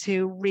boys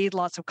who read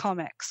lots of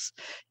comics,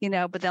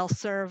 but they'll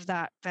serve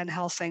that Van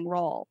Helsing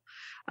role.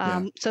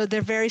 So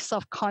they're very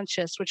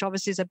self-conscious, which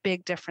obviously is a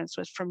big difference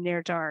from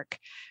Near Dark,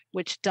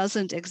 which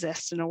doesn't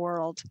exist in a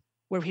world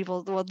where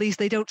people, well, at least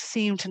they don't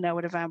seem to know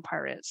what a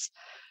vampire is.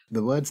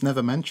 The word's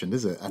never mentioned,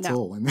 is it, at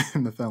all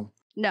in the film?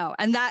 No,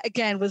 and that,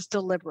 again, was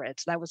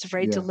deliberate. That was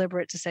very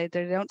deliberate to say,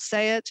 they don't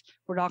say it,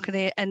 we're not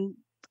going to. And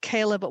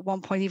Caleb at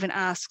one point even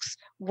asks,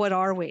 what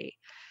are we?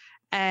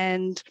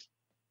 And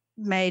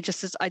May just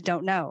says, I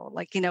don't know.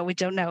 We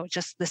don't know,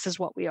 just this is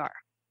what we are.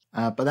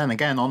 But then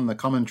again, on the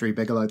commentary,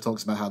 Bigelow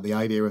talks about how the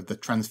idea of the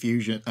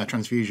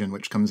transfusion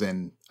which comes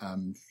in,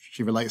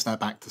 she relates that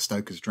back to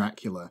Stoker's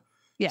Dracula.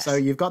 Yes. So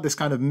you've got this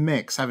kind of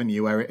mix, haven't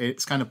you, where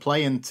it's kind of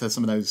playing to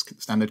some of those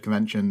standard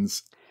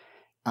conventions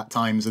at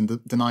times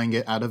and denying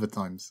it at other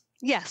times.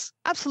 Yes,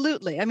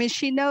 absolutely. I mean,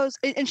 she knows,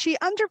 and she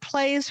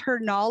underplays her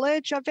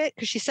knowledge of it,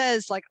 because she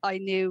says, I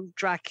knew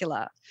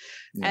Dracula.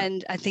 Yeah.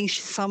 And I think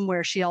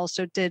somewhere she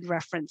also did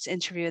reference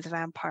Interview with the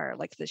Vampire,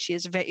 that she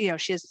is,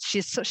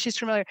 she's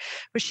familiar,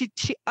 but she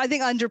I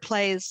think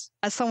underplays,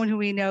 as someone who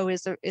we know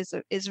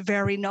is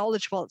very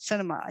knowledgeable at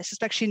cinema. I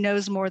suspect she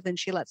knows more than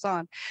she lets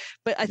on,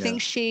 but I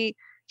think she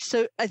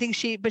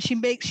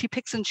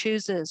picks and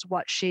chooses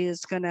what she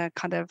is going to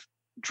kind of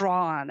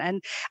draw on.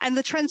 And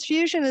the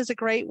transfusion is a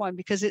great one,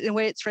 because in a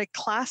way it's very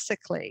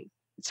classically,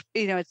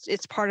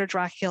 it's part of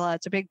Dracula.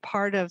 It's a big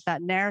part of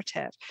that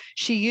narrative.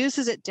 She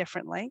uses it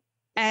differently,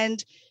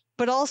 but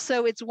but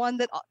also it's one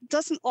that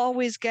doesn't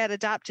always get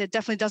adapted,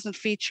 definitely doesn't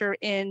feature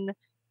in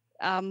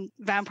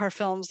vampire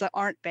films that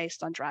aren't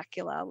based on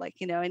Dracula, like,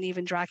 and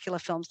even Dracula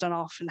films don't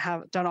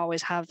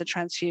always have the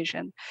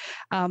transfusion.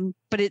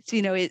 But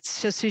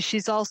it's just,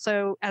 it's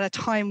also at a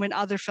time when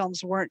other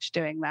films weren't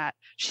doing that.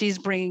 She's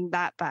bringing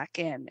that back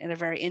in a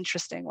very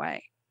interesting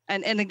way.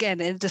 And again,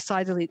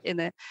 decidedly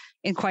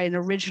in quite an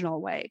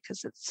original way,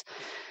 because it's,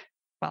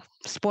 well,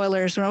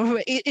 spoilers,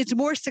 it's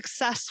more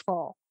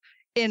successful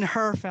in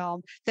her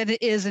film than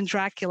it is in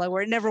Dracula,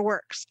 where it never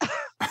works.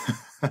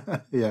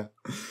 Yeah.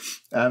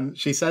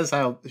 She talks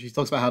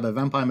about how the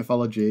vampire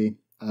mythology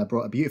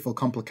brought a beautiful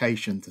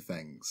complication to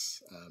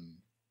things.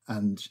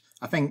 And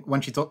I think when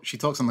she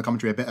talks on the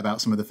commentary a bit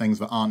about some of the things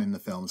that aren't in the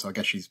film. So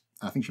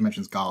I think she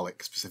mentions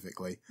garlic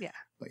specifically. Yeah.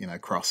 But,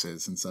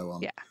 crosses and so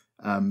on.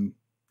 Yeah.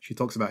 She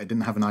talks about it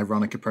didn't have an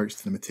ironic approach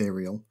to the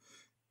material.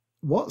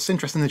 What's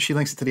interesting is she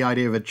links it to the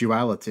idea of a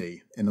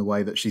duality in a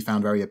way that she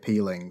found very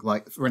appealing.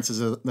 Like, for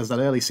instance, there's that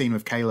early scene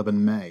with Caleb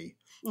and May.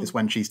 Is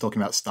when she's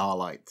talking about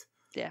Starlight.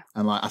 Yeah.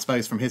 And I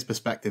suppose from his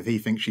perspective, he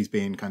thinks she's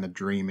being kind of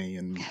dreamy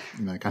and,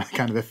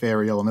 kind of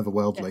ethereal and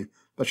otherworldly. Yeah.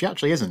 But she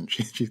actually isn't.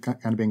 She's kind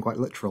of being quite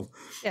literal.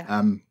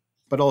 Yeah.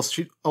 But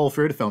also all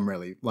through the film,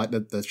 really, like the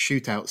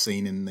shootout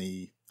scene in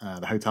the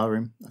hotel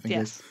room, I think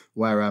it is,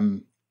 where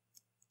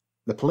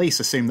the police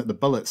assume that the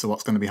bullets are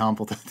what's going to be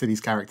harmful to these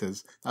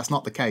characters. That's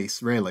not the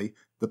case, really.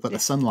 But the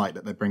sunlight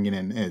that they're bringing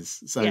in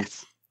is. So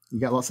you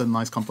get lots of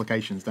nice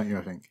complications, don't you,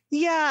 I think?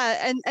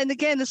 Yeah. And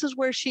again, this is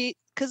where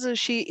because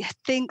she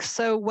thinks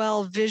so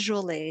well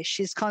visually,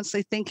 she's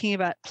constantly thinking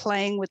about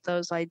playing with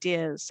those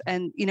ideas.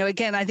 And,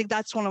 again, I think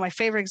that's one of my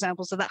favorite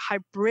examples of that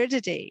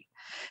hybridity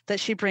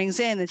that she brings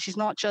in. And she's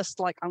not just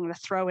like, I'm going to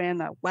throw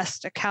in a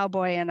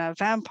cowboy and a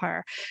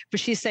vampire, but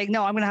she's saying,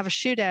 no, I'm going to have a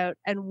shootout.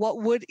 And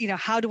what would,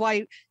 how do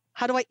I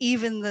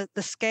even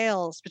the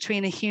scales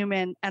between a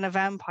human and a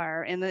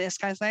vampire in this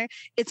kind of thing?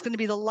 It's going to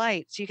be the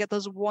light. So you get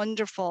those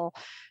wonderful,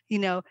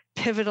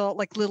 pivotal,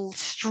 like little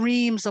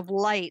streams of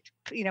light,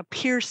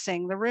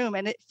 piercing the room.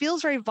 And it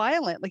feels very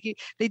violent. Like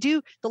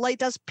the light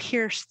does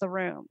pierce the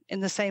room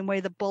in the same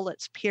way the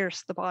bullets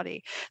pierce the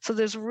body. So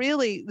there's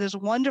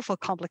wonderful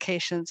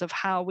complications of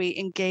how we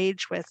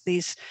engage with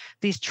these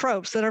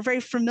tropes that are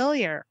very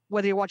familiar,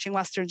 whether you're watching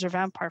Westerns or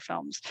vampire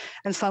films.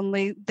 And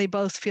suddenly they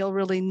both feel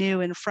really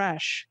new and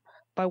fresh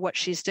by what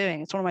she's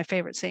doing. It's one of my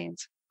favorite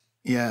scenes.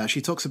 Yeah,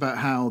 she talks about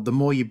how the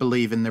more you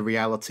believe in the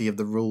reality of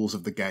the rules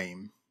of the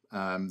game,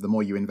 the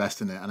more you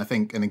invest in it. And I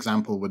think an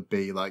example would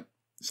be like,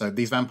 so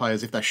these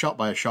vampires, if they're shot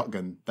by a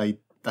shotgun,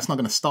 that's not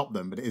going to stop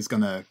them, but it is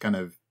going to kind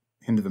of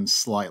hinder them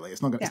slightly.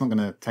 It's not going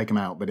to take them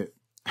out, but it.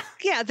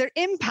 Yeah, they're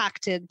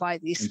impacted by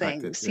these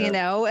things,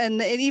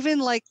 and even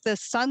like the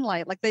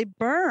sunlight, like they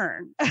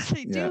burn,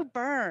 they do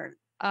burn.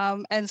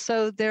 And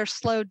so they're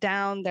slowed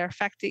down, they're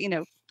affected,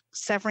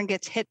 Severin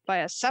gets hit by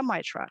a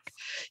semi-truck,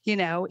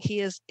 he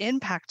is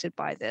impacted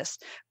by this,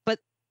 but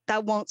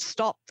that won't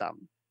stop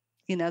them.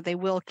 They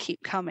will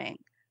keep coming.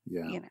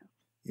 Yeah.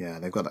 Yeah,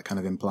 they've got that kind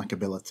of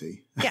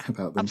implacability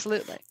about them.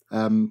 Absolutely.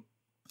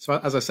 So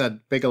as I said,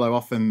 Bigelow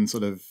often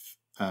sort of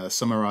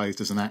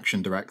summarized as an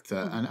action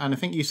director. And I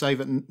think you say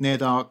that Near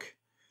Dark,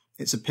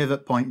 it's a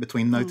pivot point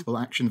between notable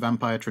action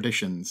vampire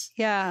traditions.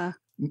 Yeah.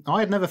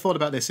 I had never thought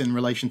about this in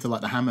relation to like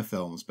the Hammer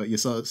films, but you're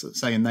sort of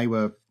saying they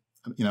were,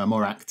 a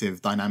more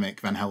active, dynamic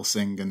Van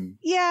Helsing and.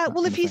 Yeah,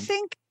 well, if you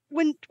think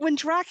when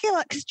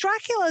Dracula, because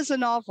Dracula is a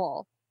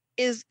novel,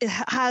 it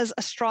has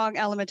a strong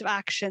element of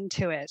action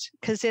to it,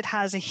 because it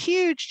has a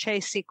huge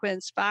chase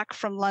sequence back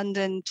from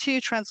London to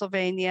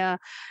Transylvania.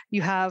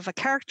 You have a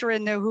character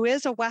in there who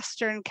is a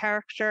Western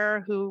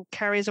character who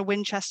carries a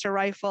Winchester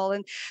rifle,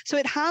 and so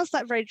it has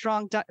that very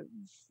strong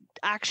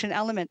action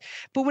element.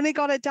 But when it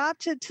got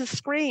adapted to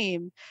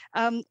screen,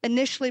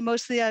 initially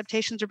most of the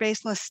adaptations are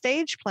based on a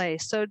stage play,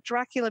 so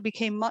Dracula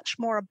became much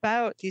more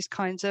about these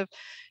kinds of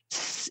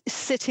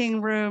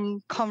sitting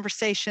room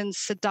conversations,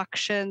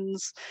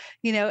 seductions,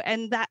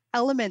 and that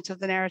element of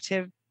the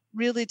narrative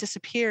really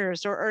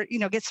disappears or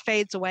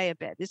fades away a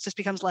bit. It just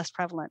becomes less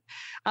prevalent.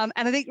 And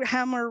I think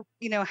Hammer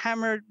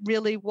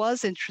really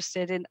was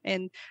interested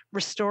in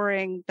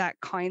restoring that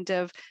kind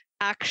of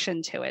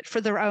action to it for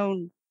their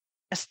own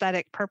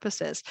aesthetic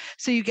purposes.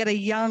 So you get a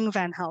young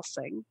Van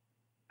Helsing,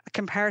 a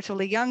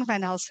comparatively young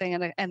Van Helsing,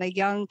 and a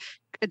young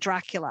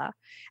Dracula.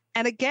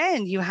 And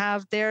again, you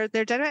have they're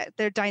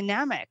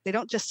dynamic. They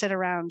don't just sit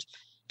around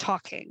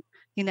talking.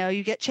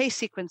 You get chase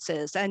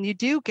sequences, and you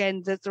do get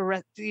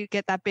you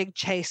get that big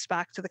chase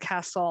back to the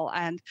castle,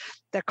 and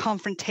their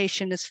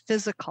confrontation is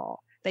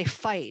physical. They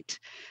fight,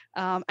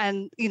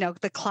 and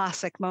the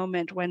classic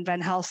moment when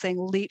Van Helsing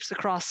leaps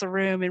across the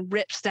room and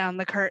rips down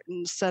the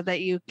curtains so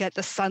that you get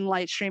the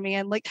sunlight streaming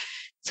in.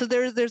 So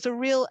there's a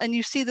real, and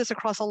you see this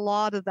across a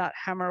lot of that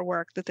Hammer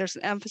work, that there's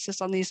an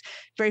emphasis on these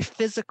very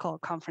physical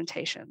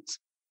confrontations,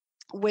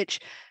 which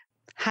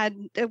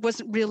it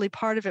wasn't really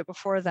part of it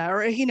before that,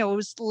 or it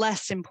was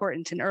less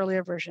important in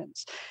earlier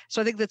versions.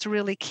 So I think that's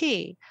really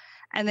key.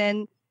 And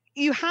then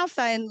you have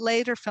that in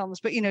later films,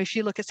 but if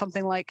you look at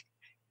something like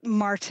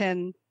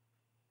Martin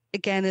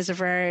again, is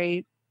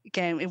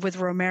with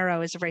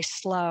Romero, is a very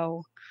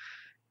slow.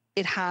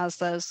 It has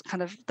those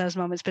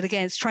moments, but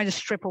again, it's trying to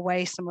strip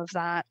away some of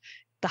that.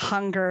 The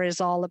hunger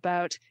is all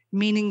about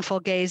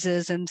meaningful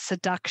gazes and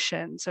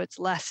seduction, so it's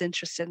less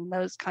interested in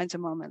those kinds of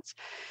moments.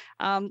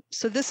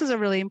 So this is a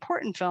really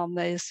important film.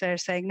 They're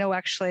saying, no,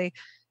 actually,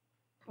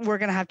 we're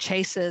going to have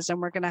chases, and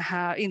we're going to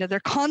have, they're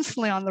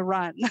constantly on the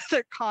run.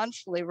 They're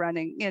constantly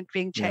running and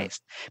being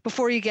chased.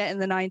 Before you get in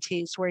the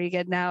 90s, where you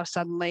get now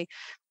suddenly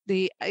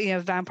the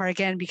vampire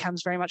again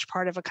becomes very much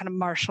part of a kind of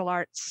martial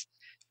arts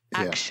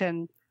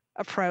action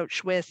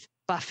approach with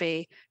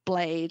Buffy,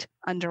 Blade,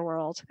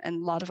 Underworld,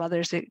 and a lot of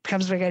others. It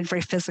becomes again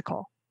very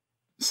physical.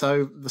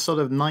 So the sort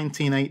of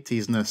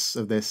 1980s-ness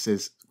of this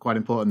is quite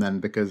important then,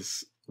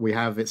 because we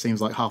have, it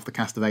seems like, half the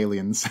cast of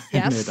Aliens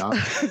in Near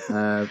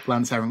Dark.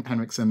 Lance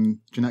Henriksen,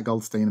 Jeanette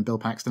Goldstein, and Bill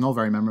Paxton, all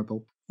very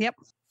memorable. Yep.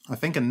 I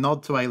think a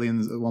nod to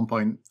Aliens at one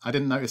point, I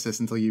didn't notice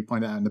this until you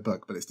pointed out in the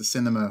book, but it's the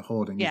cinema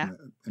hoarding, isn't it,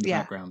 in the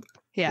background.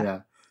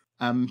 Yeah.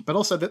 But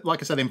also,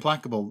 like I said,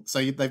 implacable. So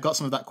they've got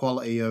some of that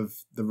quality of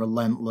the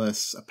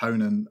relentless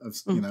opponent of,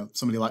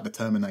 somebody like the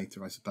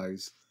Terminator, I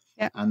suppose.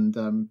 Yeah. And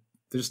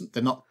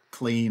they're not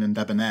clean and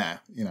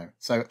debonair,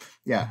 So,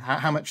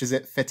 how much is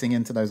it fitting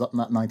into that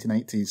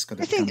 1980s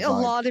kind of I think kind of a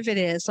vibe? lot of it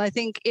is. I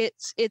think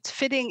it's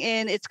fitting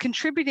in, it's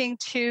contributing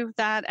to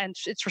that, and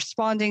it's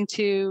responding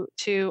to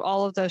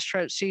all of those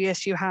tropes. So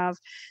yes,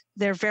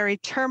 they're very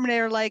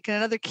Terminator-like. And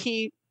another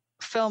key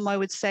film, I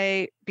would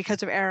say,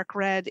 because of Eric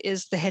Red,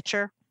 is The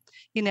Hitcher.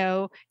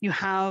 You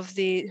have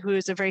who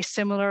is a very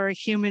similar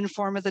human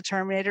form of the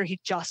Terminator. He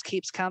just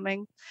keeps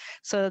coming.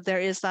 So there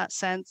is that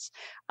sense.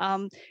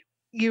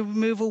 You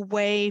move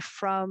away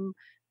from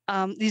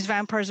these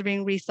vampires are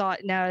being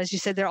rethought now. As you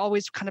said, they're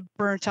always kind of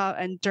burnt out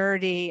and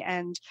dirty.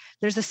 And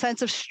there's a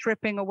sense of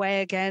stripping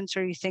away again.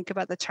 So you think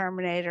about the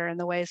Terminator and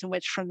the ways in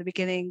which from the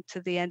beginning to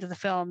the end of the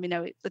film,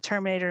 the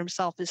Terminator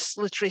himself is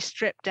literally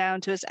stripped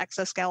down to his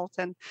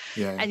exoskeleton.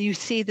 And you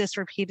see this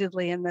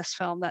repeatedly in this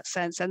film, that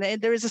sense. And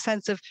there is a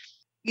sense of,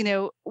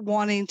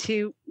 wanting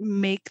to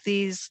make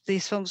these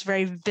films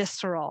very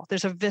visceral.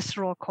 There's a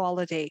visceral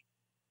quality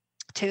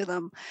to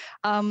them.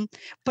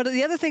 But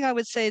the other thing I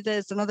would say that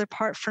is another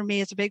part for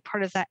me, is a big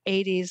part of that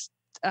 80s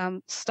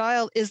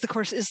style is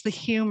the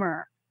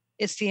humor.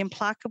 It's the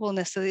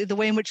implacableness, the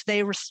way in which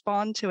they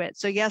respond to it.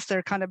 So yes,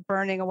 they're kind of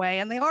burning away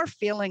and they are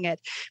feeling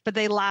it, but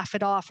they laugh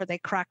it off or they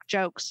crack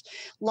jokes.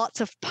 Lots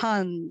of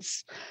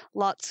puns,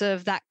 lots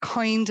of that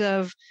kind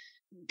of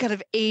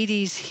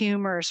 80s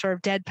humor, sort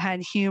of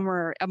deadpan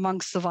humor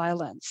amongst the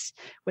violence,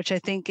 which I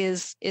think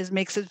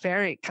makes it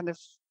very kind of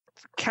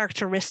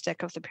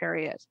characteristic of the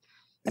period.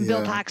 And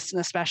Bill Paxton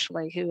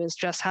especially, who is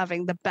just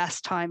having the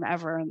best time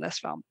ever in this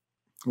film.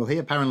 Well, he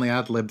apparently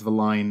ad-libbed the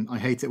line, "I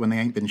hate it when they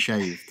ain't been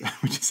shaved,"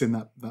 which is in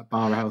that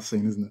bar house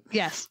scene, isn't it?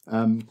 Yes.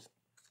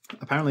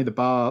 Apparently that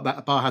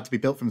bar had to be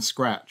built from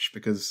scratch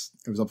because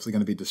it was obviously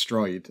going to be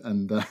destroyed,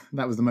 and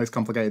that was the most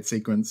complicated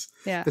sequence.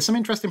 Yeah. There's some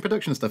interesting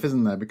production stuff,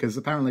 isn't there? Because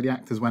apparently the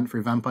actors went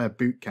through vampire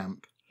boot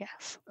camp.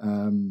 Yes.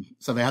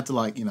 So they had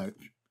to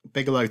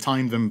Bigelow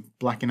timed them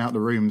blacking out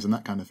the rooms and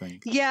that kind of thing.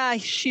 Yeah,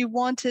 she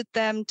wanted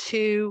them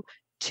to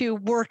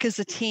work as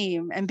a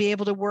team and be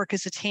able to work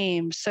as a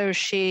team. So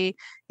she,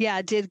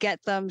 did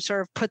get them,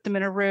 sort of put them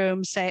in a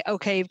room, say,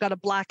 okay, you've got to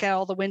black out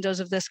all the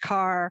windows of this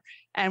car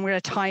and we're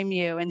going to time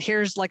you. And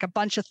here's like a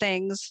bunch of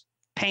things,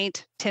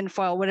 paint,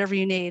 tinfoil, whatever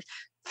you need,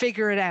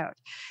 figure it out.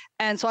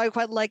 And so I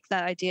quite like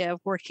that idea of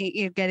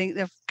working, getting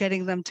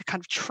them to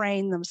kind of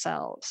train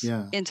themselves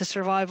into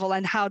survival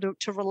and how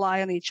to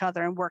rely on each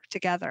other and work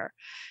together,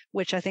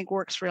 which I think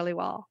works really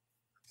well.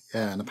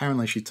 Yeah, and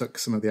apparently she took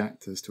some of the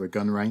actors to a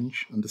gun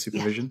range under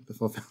supervision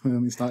before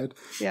filming started.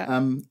 Yeah.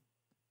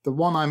 The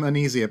one I'm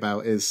uneasy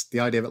about is the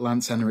idea that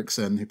Lance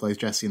Henriksen, who plays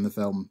Jesse in the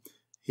film,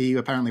 he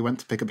apparently went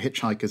to pick up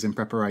hitchhikers in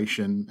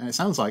preparation, and it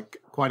sounds like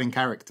quite in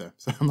character.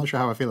 So I'm not sure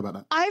how I feel about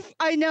that.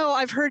 I know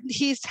I've heard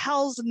he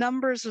tells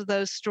numbers of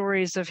those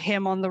stories of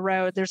him on the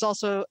road. There's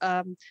also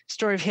a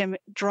story of him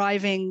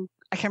driving.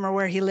 I can't remember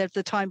where he lived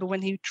at the time, but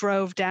when he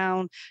drove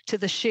down to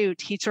the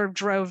shoot, he sort of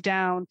drove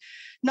down,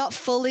 not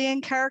fully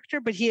in character,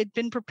 but he had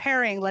been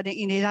preparing,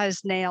 he had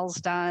his nails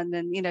done,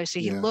 and so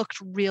he looked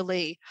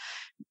really,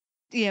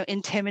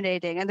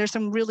 intimidating. And there's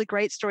some really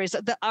great stories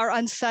that are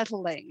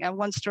unsettling. And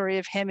one story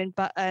of him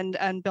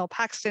and Bill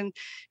Paxton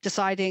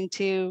deciding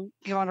to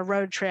go on a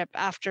road trip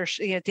after,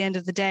 at the end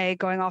of the day,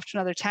 going off to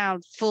another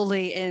town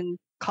fully in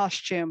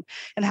costume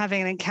and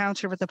having an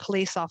encounter with a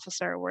police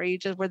officer where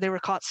they were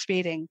caught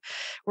speeding,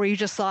 where you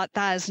just thought,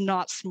 that is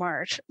not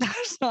smart.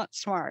 That's not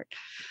smart.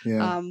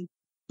 Yeah.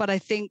 But I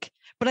think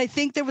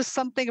there was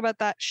something about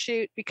that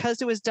shoot,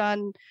 because it was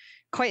done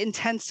quite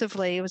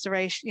intensively. It was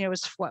it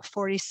was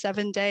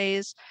 47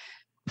 days,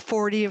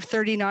 40 of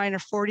 39 or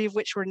 40 of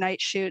which were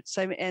night shoots.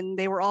 And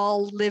they were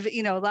all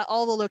living,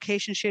 all the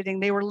location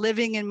shooting, they were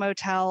living in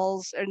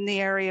motels in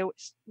the area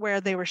where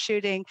they were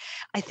shooting.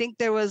 I think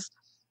there was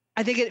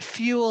I think it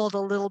fueled a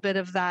little bit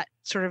of that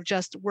sort of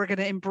just, we're going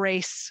to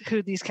embrace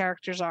who these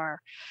characters are,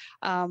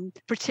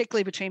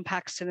 particularly between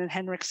Paxton and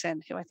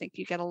Henriksen, who I think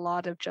you get a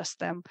lot of just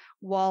them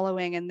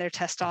wallowing in their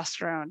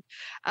testosterone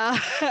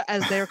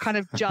as they're kind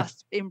of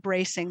just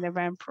embracing their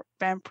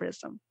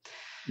vampirism.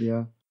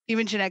 Yeah.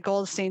 Even Jeanette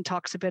Goldstein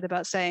talks a bit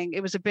about saying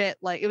it was a bit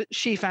like,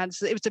 she found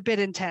it was a bit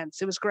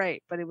intense. It was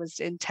great, but it was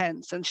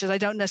intense. And she says, I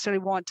don't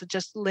necessarily want to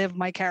just live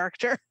my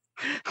character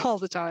all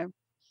the time.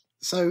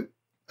 So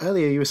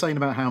earlier you were saying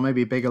about how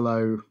maybe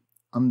Bigelow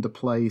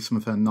underplays some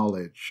of her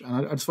knowledge.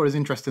 And I just thought it was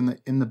interesting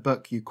that in the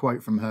book you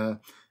quote from her,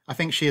 I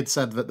think she had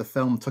said that the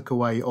film took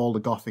away all the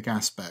Gothic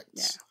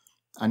aspects.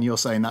 Yeah. And you're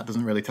saying that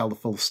doesn't really tell the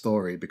full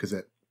story because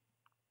it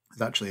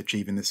is actually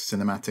achieving this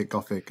cinematic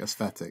Gothic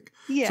aesthetic.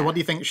 Yeah. So what do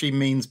you think she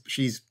means?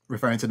 She's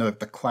referring to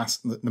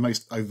the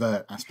most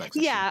overt aspects.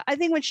 Yeah, I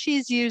think when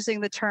she's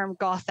using the term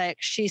Gothic,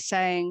 she's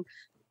saying,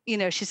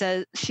 she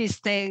says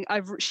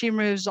she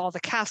removes all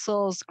the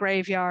castles,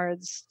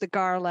 graveyards, the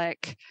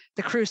garlic,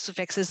 the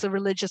crucifixes, the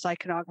religious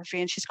iconography,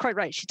 and she's quite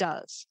right. She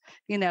does.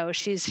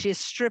 She's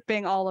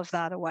stripping all of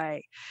that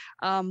away,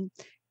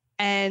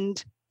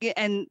 and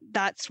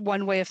that's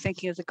one way of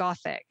thinking of the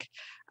Gothic,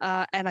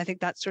 and I think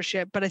that's for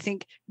sure. But I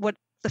think what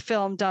the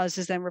film does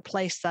is then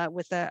replace that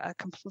with a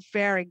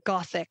very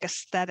Gothic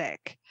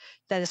aesthetic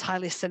that is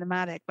highly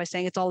cinematic by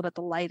saying it's all about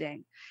the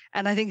lighting.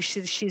 And I think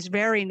she's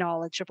very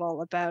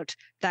knowledgeable about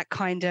that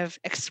kind of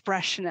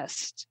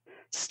expressionist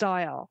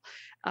style.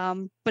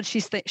 But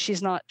she's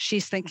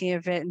thinking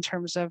of it in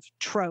terms of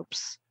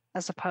tropes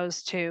as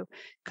opposed to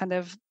kind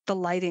of the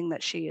lighting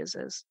that she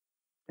uses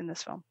in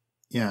this film.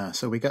 Yeah,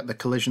 so we get the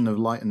collision of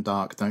light and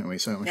dark, don't we?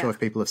 So I'm sure if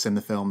people have seen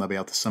the film, they'll be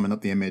able to summon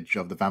up the image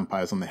of the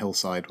vampires on the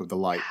hillside with the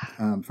light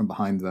from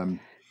behind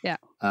them. Yeah.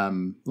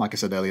 Like I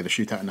said earlier, the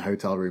shootout in the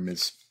hotel room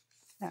is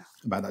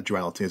about that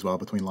duality as well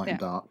between light and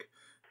dark.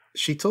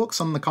 She talks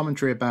on the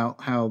commentary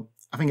about how,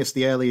 I think it's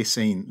the earliest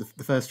scene,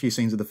 the first few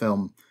scenes of the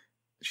film,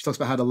 she talks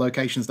about how the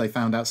locations they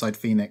found outside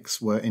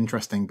Phoenix were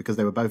interesting because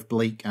they were both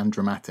bleak and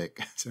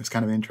dramatic. So it's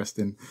kind of an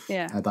interesting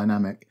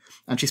dynamic.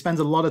 And she spends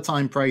a lot of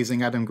time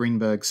praising Adam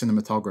Greenberg's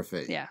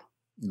cinematography. Yeah.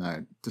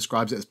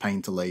 Describes it as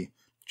painterly.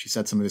 She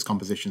said some of his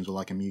compositions were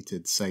like a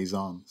muted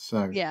Cezanne.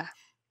 So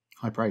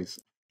high praise.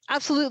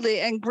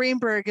 Absolutely. And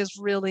Greenberg is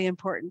really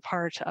important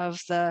part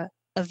of the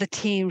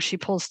team she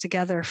pulls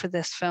together for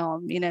this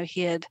film.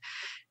 He had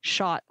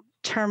shot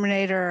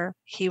Terminator.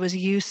 He was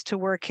used to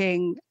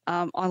working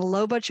on a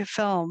low budget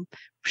film,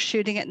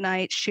 shooting at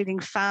night, shooting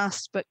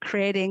fast, but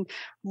creating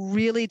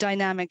really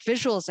dynamic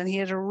visuals. And he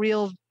had a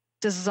real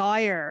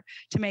desire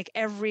to make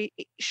every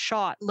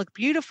shot look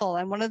beautiful.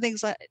 And one of the things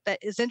that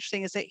is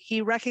interesting is that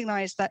he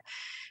recognized that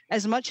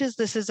as much as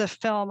this is a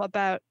film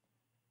about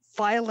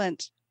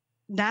violent,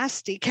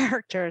 nasty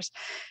characters,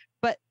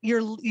 but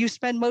you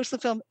spend most of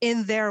the film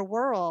in their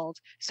world.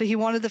 So he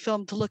wanted the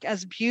film to look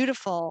as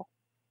beautiful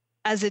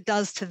as it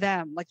does to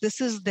them. Like,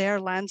 this is their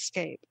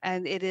landscape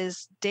and it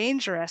is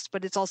dangerous,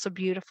 but it's also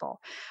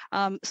beautiful.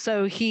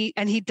 So he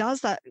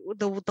does that,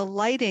 the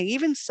lighting,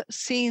 even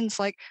scenes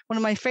like one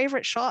of my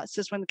favorite shots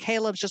is when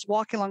Caleb's just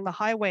walking along the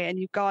highway and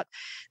you've got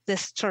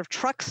this sort of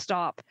truck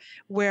stop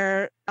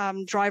where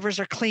drivers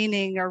are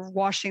cleaning or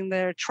washing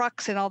their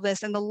trucks and all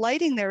this. And the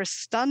lighting there is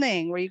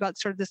stunning, where you got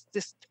sort of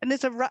this, and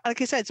it's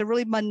like I said, it's a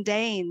really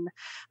mundane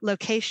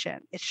location.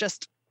 It's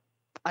just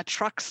a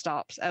truck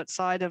stops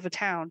outside of a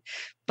town,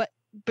 but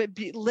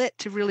be lit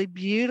to really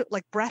beautiful,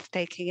 like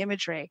breathtaking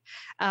imagery.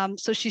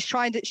 So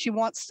she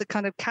wants to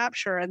kind of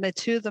capture, and the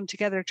two of them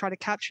together try to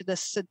capture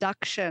this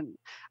seduction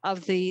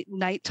of the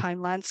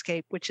nighttime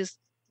landscape, which is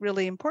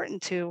really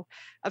important to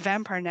a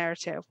vampire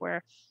narrative,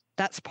 where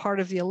that's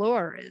part of the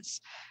allure is,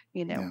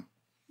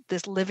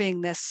 this living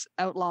this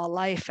outlaw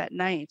life at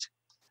night.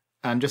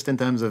 And just in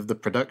terms of the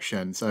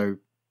production, so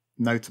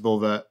notable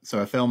that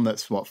a film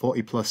that's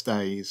 40 plus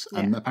days,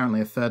 and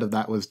apparently a third of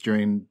that was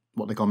during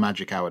what they call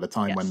magic hour, the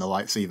time when the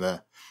light's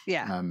either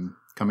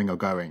coming or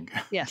going.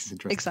 Yes,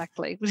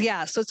 exactly.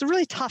 Yeah, so it's a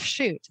really tough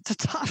shoot. It's a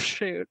tough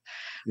shoot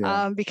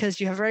because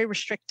you have very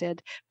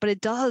restricted, but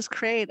it does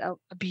create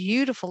a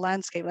beautiful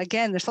landscape.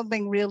 Again, there's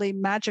something really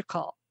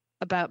magical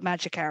about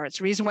magic hour. It's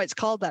the reason why it's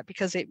called that,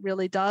 because it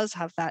really does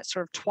have that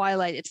sort of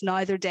twilight. It's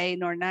neither day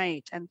nor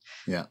night, and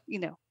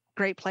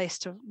great place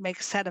to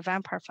set a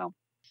vampire film.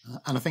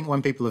 And I think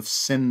when people have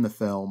seen the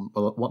film,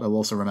 what they'll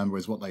also remember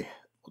is what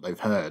they've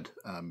heard,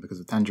 because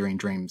of Tangerine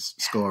Dream's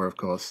score, of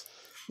course.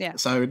 Yeah.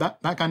 So that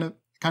kind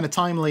of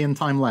timely and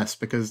timeless,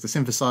 because the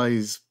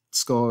synthesized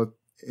score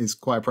is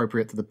quite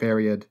appropriate to the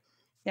period.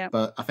 Yeah.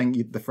 But I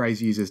think the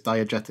phrase uses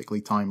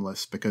diegetically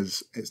timeless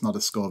because it's not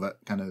a score that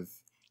kind of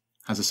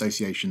has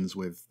associations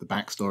with the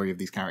backstory of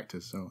these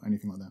characters or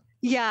anything like that.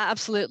 Yeah,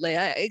 absolutely.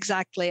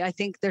 Exactly. I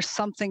think there's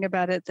something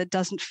about it that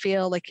doesn't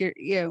feel like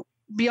you're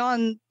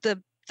beyond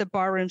the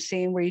barroom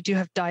scene where you do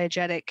have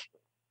diegetic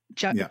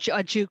a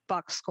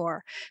jukebox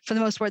score. For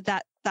the most part,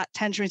 that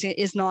Tangerine scene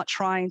is not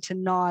trying to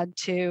nod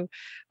to,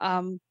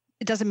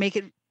 it doesn't make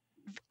it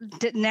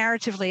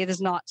narratively, it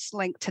is not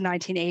linked to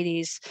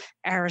 1980s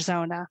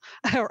Arizona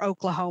or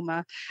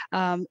Oklahoma.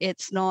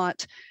 It's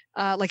not,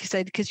 like I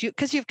said, because you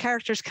have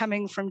characters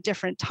coming from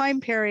different time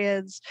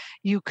periods.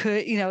 You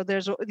could,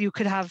 you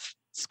could have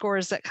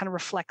scores that kind of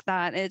reflect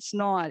that. It's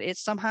not.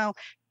 It's somehow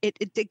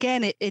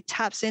it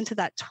taps into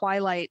that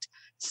twilight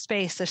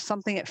space. There's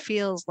something, it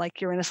feels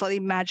like you're in a slightly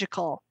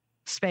magical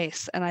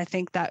space, and I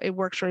think that it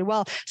works really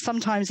well.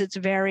 Sometimes it's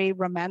very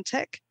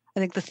romantic. I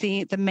think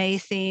the May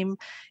theme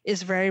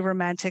is very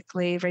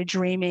romantically, very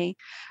dreamy,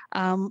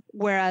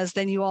 whereas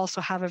then you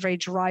also have a very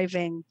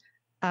driving,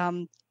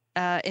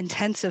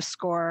 intensive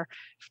score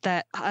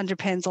that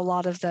underpins a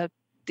lot of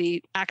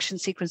the action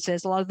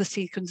sequences, a lot of the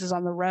sequences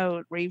on the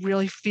road, where you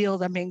really feel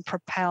them being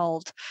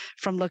propelled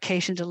from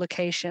location to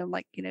location.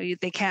 Like,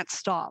 they can't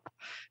stop,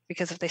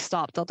 because if they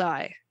stop, they'll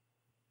die.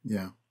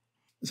 Yeah.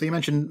 So you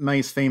mentioned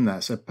May's theme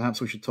there, so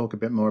perhaps we should talk a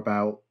bit more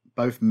about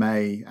both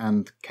May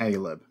and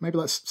Caleb. Maybe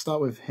let's start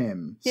with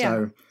him.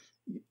 Yeah.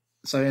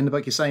 So in the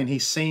book, you're saying he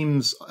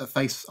seems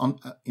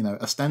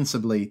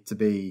ostensibly to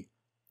be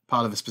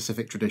part of a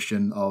specific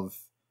tradition of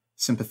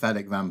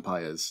sympathetic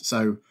vampires.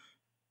 So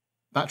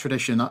that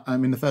tradition, I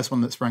mean, the first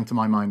one that sprang to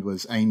my mind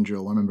was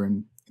Angel. I remember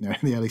in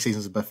the early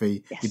seasons of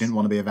Buffy, yes, you didn't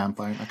want to be a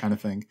vampire, that kind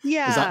of thing.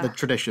 Yeah. Is that the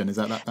tradition? Is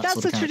that that's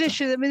sort of the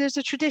tradition? I mean, there's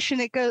a tradition.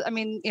 It goes. I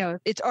mean,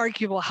 it's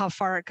arguable how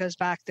far it goes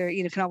back. There,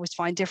 you can always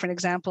find different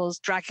examples.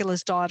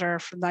 Dracula's daughter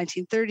from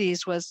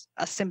 1930s was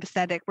a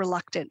sympathetic,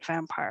 reluctant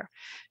vampire,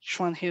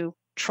 one who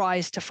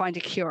tries to find a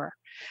cure.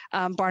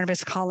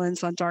 Barnabas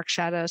Collins on Dark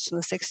Shadows from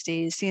the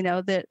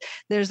 60s. That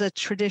there's a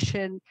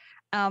tradition.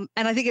 And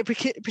I think it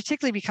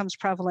particularly becomes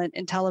prevalent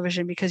in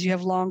television because you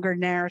have longer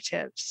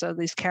narratives. So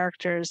these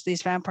characters,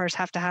 these vampires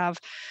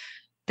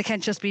they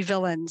can't just be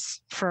villains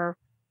for,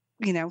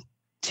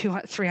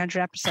 200, 300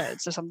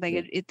 episodes or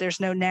something. There's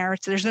no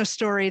narrative, there's no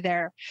story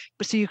there.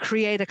 But so you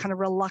create a kind of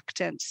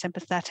reluctant,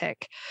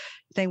 sympathetic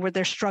thing where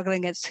they're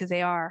struggling against who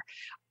they are.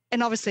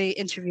 And obviously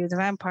Interview with the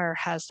Vampire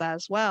has that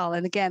as well.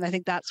 And again, I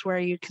think that's where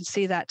you can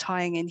see that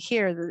tying in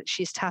here, that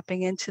she's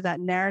tapping into that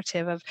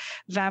narrative of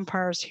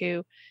vampires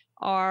who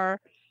are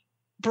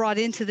brought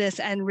into this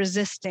and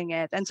resisting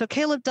it. And so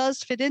Caleb does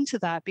fit into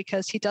that,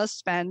 because he does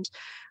spend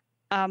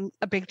a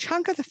big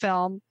chunk of the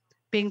film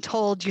being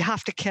told, you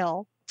have to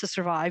kill to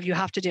survive, you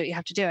have to do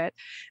it,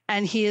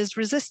 and he is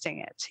resisting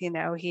it.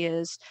 He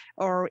is,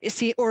 or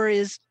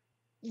is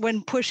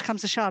when push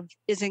comes to shove,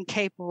 is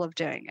incapable of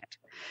doing it.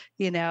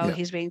 Yeah.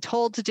 He's being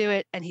told to do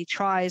it, and he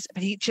tries,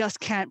 but he just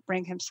can't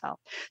bring himself.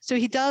 So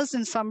he does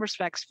in some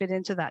respects fit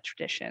into that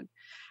tradition.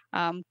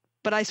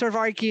 But I sort of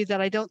argue that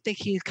I don't think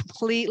he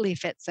completely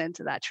fits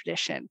into that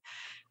tradition.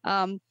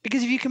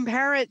 Because if you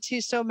compare it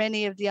to so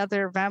many of the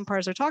other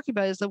vampires we're talking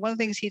about, is that one of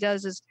the things he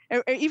does is,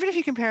 or even if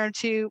you compare him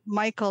to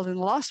Michael in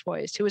The Lost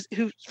Boys,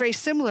 who very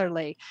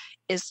similarly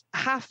is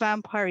half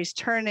vampire, he's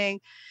turning,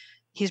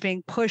 he's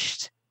being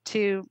pushed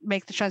to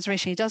make the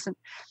transformation. He doesn't.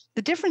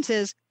 The difference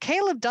is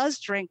Caleb does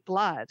drink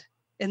blood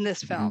in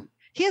this film. Mm-hmm.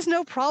 He has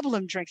no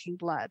problem drinking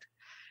blood.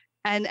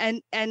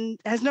 And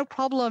has no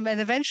problem,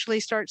 and eventually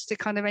starts to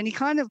and he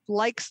kind of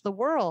likes the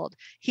world.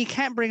 He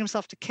can't bring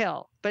himself to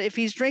kill. But if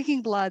he's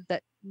drinking blood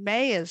that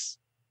May is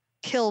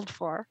killed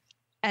for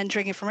and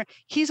drinking from her,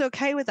 he's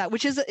okay with that,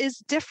 which is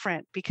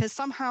different, because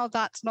somehow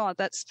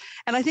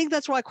and I think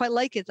that's why I quite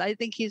like it. I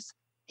think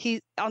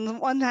he on the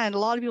one hand, a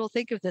lot of people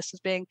think of this as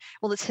being,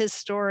 well, it's his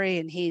story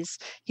and he's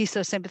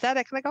so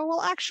sympathetic. And I go,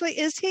 well, actually,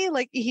 is he?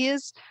 Like, he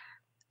is.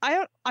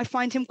 I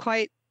find him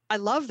quite, I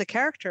love the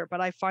character, but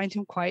I find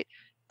him quite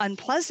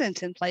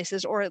unpleasant in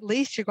places, or at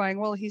least you're going,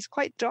 well, he's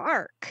quite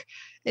dark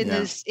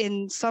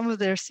in some of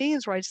their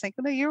scenes, where I just think,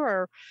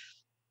 no,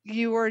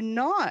 you are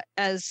not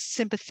as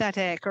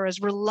sympathetic or as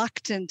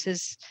reluctant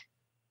as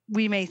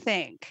we may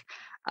think,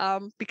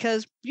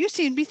 because you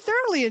seem to be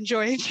thoroughly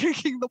enjoying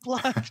drinking the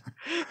blood.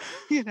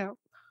 It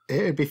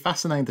would be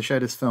fascinating to show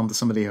this film to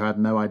somebody who had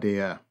no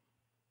idea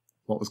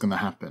what was going to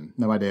happen,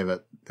 no idea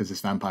that there's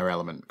this vampire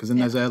element, because in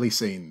those early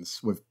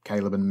scenes with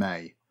Caleb and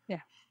May,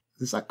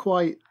 there's that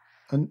quite.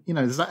 And,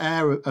 there's that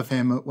air of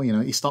him,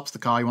 he stops the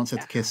car, he wants her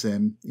to kiss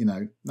him,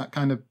 that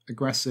kind of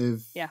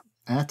aggressive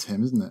air to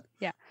him, isn't it?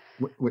 Yeah.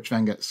 Which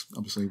then gets,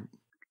 obviously...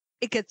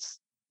 It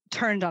gets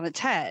turned on its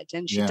head,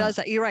 and she does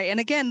that. You're right. And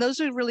again, those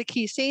are really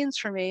key scenes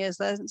for me, is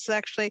that it's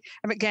actually,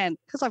 again,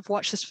 because I've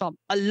watched this film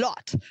a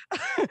lot,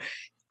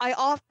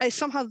 I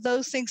somehow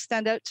those things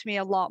stand out to me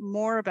a lot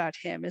more about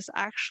him, is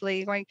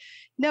actually going,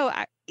 no,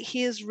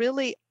 he is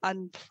really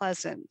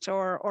unpleasant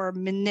or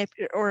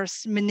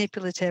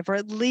manipulative, or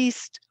at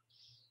least...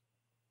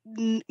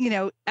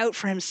 out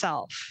for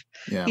himself.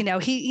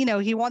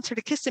 He wants her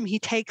to kiss him. He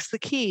takes the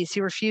keys.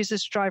 He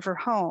refuses to drive her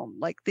home.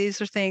 Like,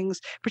 these are things,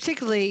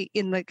 particularly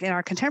in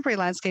our contemporary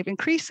landscape,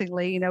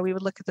 increasingly, we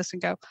would look at this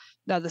and go,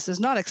 no, this is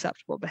not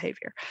acceptable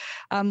behavior.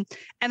 But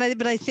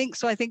I think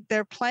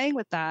they're playing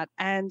with that.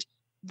 And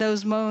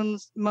those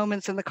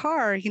moments in the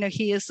car,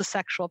 he is the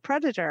sexual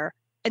predator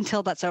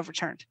until that's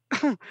overturned.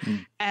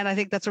 And I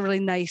think that's a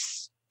really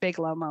nice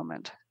Bigelow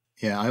moment.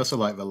 Yeah, I also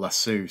like the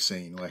lasso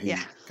scene where he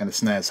Yeah. kind of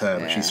snares her,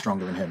 but she's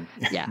stronger than him.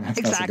 Yeah, That's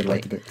exactly. a good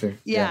way to do it too.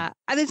 Yeah.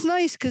 And it's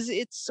nice because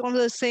it's one of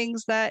those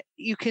things that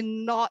you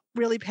cannot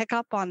really pick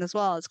up on as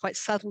well. It's quite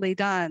subtly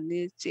done.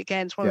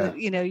 It's one of the,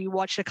 you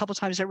watch it a couple of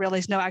times and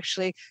realize, no,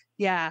 actually,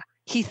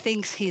 he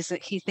thinks he's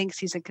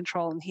in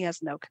control and he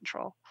has no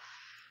control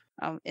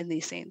in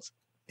these scenes.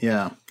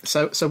 Yeah.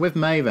 So with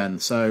May then,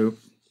 so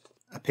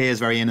appears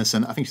very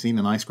innocent. I think she's eating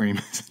an ice cream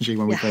essentially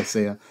when we first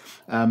see her.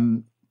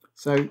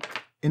 So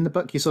in the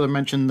book, you sort of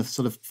mentioned the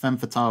sort of femme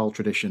fatale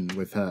tradition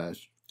with her,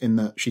 in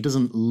that she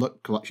doesn't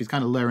look like, she's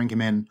kind of luring him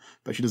in,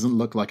 but she doesn't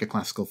look like a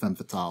classical femme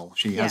fatale.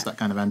 She has that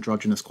kind of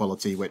androgynous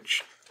quality,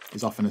 which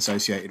is often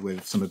associated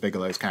with some of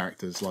Bigelow's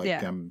characters, like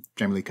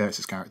Jamie Lee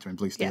Curtis's character in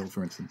Blue Steel,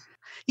 for instance.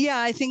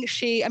 Yeah, I think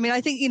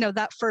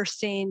that first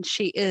scene,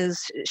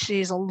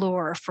 she's a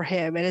lure for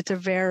him, and it's a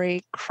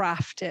very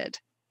crafted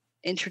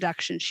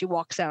introduction. She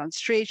walks out on the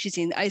street, she's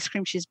eating ice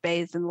cream, she's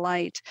bathed in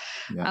light.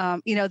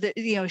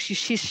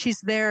 She's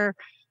there.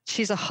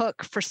 She's a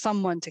hook for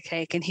someone to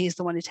cake, and he's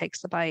the one who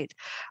takes the bite.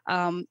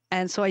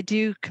 And so I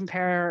do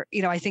compare,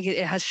 I think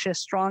it has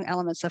just strong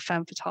elements of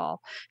femme fatale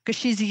because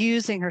she's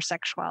using her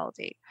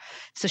sexuality.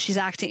 So she's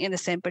acting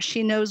innocent, but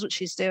she knows what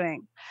she's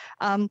doing.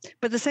 But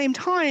at the same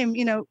time,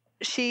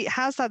 she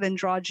has that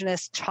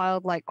androgynous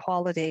childlike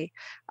quality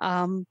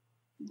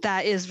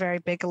that is very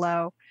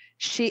Bigelow.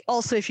 She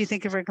also, if you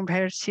think of her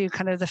compared to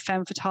kind of the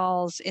femme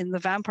fatales in the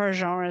vampire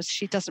genres,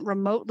 she doesn't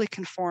remotely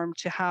conform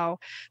to how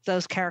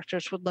those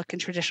characters would look in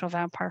traditional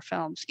vampire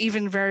films,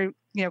 even very,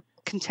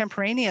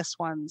 contemporaneous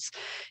ones.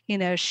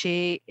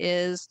 She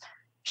is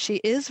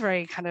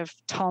very kind of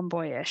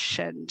tomboyish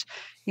and,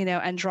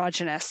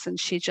 androgynous, and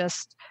she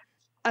just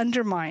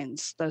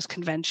undermines those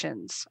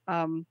conventions.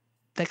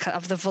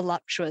 The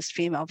voluptuous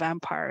female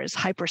vampire is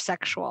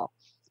hypersexual.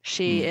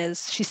 She's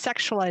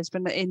sexualized,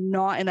 but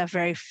not in a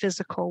very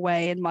physical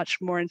way, and much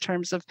more in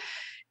terms of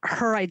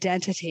her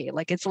identity.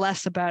 Like, it's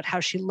less about how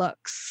she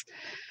looks,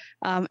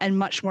 and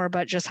much more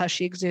about just how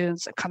she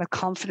exudes a kind of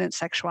confident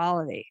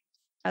sexuality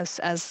as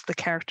the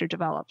character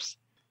develops.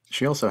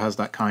 She also has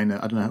that kind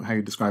of, I don't know how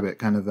you describe it,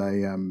 kind of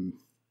a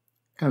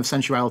kind of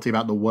sensuality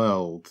about the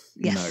world,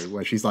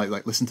 where she's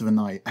like listen to the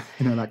night,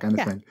 that kind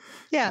of thing.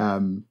 Yeah.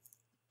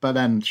 But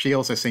then she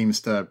also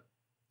seems to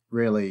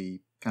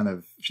really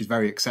she's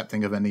very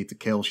accepting of her need to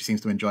kill. She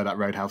seems to enjoy that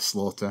roadhouse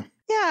slaughter.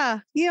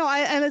 Yeah.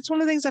 And it's one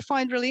of the things I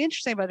find really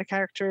interesting about the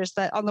character is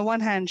that on the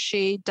one hand,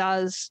 she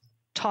does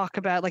talk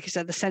about, like you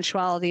said, the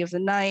sensuality of the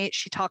night.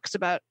 She talks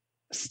about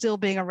still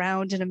being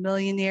around in a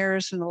million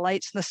years when the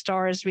lights and the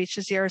stars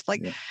reaches the earth.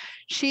 Like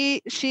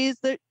she's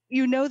that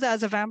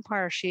as a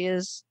vampire,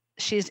 she's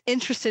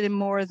interested in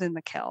more than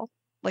the kill.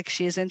 Like,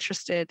 she is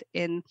interested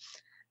in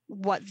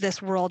what this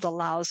world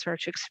allows her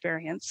to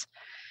experience.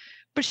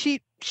 But she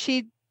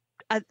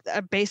at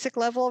a basic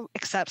level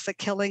accepts that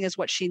killing is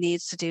what she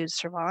needs to do to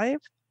survive.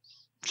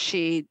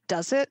 She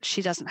does it.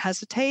 She doesn't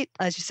hesitate.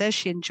 As you said,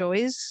 she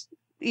enjoys,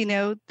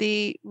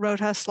 the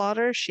roadhouse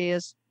slaughter. She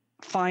is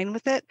fine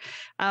with it.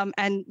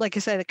 And like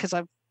I said, because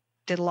I've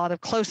did a lot of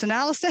close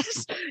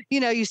analysis,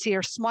 you see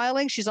her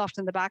smiling. She's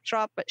often in the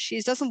backdrop, but she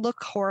doesn't look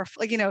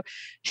horrified.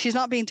 She's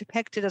not being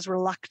depicted as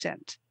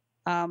reluctant,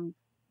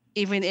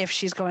 even if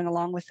she's going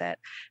along with it.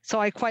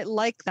 So I quite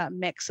like that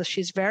mix. So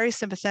she's very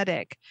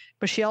sympathetic,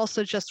 but she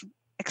also just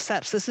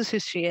accepts this is who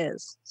she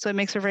is. So it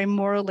makes her very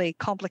morally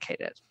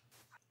complicated.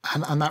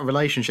 And that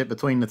relationship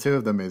between the two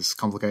of them is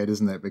complicated,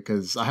 isn't it?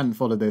 Because I hadn't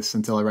thought of this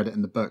until I read it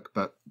in the book,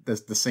 but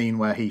there's the scene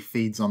where he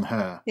feeds on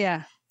her.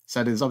 Yeah.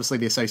 So there's obviously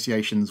the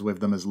associations with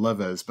them as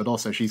lovers, but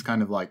also she's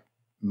kind of like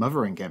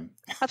mothering him.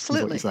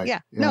 Absolutely. Yeah.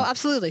 No,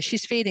 absolutely.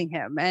 She's feeding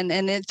him. And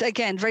it's,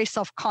 again, very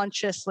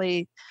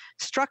self-consciously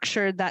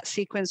structured, that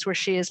sequence where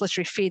she is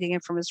literally feeding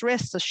him from his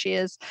wrist. So she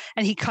is,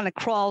 and he kind of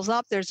crawls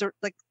up. There's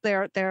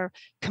they're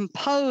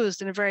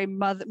composed in a very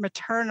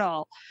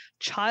maternal,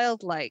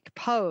 childlike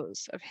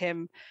pose of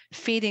him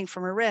feeding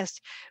from her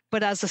wrist.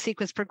 But as the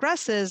sequence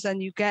progresses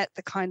and you get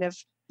the kind of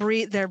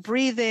their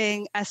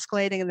breathing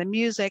escalating in the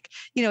music,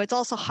 it's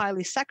also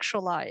highly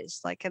sexualized.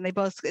 Like, and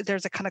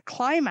there's a kind of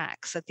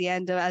climax at the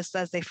end of, as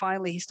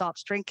he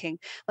stops drinking.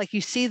 Like, you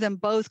see them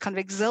both kind of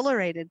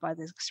exhilarated by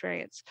this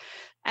experience.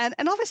 And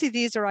obviously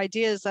these are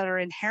ideas that are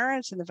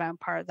inherent in the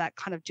vampire, that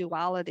kind of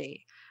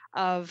duality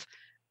of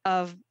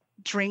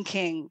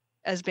drinking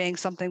as being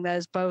something that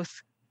is both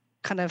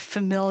kind of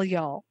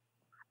familial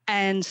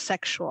and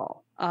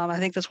sexual. I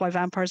think that's why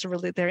vampires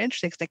they're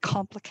interesting, because they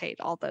complicate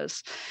all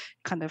those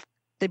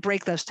they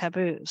break those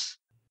taboos.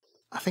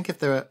 I think if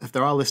there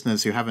are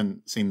listeners who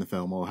haven't seen the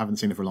film or haven't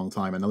seen it for a long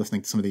time and are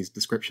listening to some of these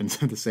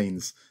descriptions of the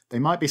scenes, they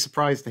might be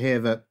surprised to hear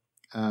that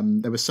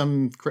there was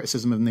some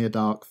criticism of Near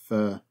Dark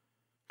for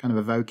kind of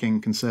evoking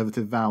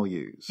conservative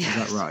values. Yes.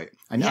 Is that right?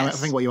 And I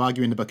think what you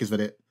argue in the book is that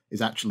it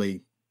is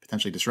actually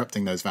potentially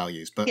disrupting those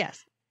values. But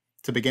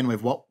to begin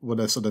with, what were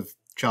the sort of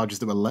charges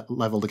that were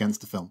leveled against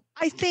the film?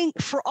 I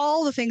think for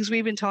all the things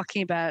we've been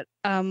talking about,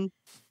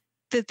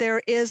 that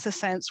there is a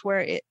sense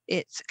where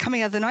it's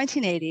coming out of the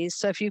 1980s.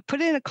 So if you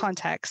put it in a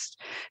context,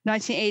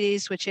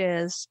 1980s, which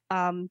is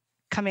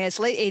coming. It's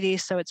late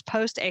 80s, so it's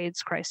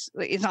post-AIDS crisis.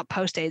 It's not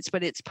post-AIDS,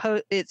 but it's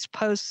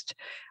post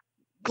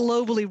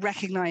globally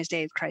recognized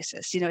AIDS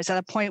crisis. It's at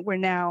a point where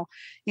now,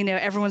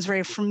 everyone's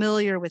very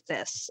familiar with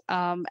this,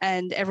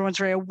 and everyone's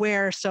very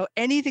aware. So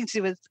anything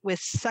to do with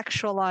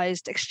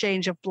sexualized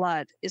exchange of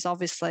blood is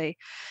obviously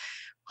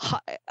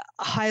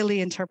highly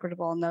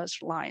interpretable in those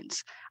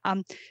lines.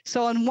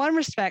 So in one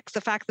respect,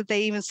 the fact that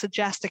they even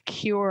suggest a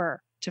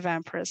cure to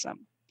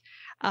vampirism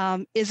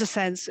is a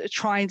sense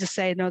trying to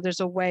say, no,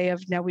 there's a way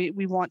of, now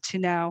we want to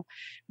now,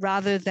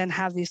 rather than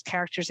have these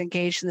characters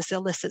engaged in this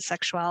illicit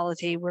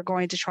sexuality, we're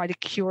going to try to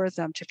cure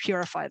them, to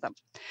purify them.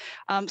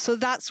 So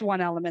that's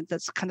one element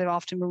that's kind of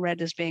often been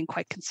read as being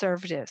quite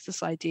conservative,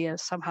 this idea of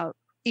somehow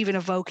even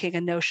evoking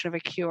a notion of a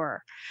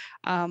cure.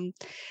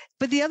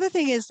 But the other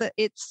thing is that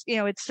it's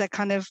a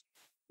kind of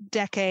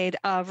decade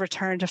of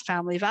return to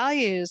family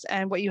values.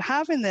 And what you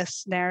have in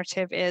this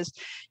narrative is,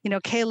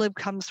 Caleb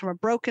comes from a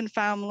broken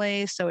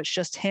family, so it's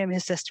just him,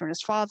 his sister, and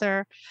his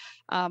father.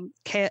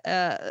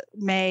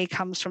 May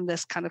comes from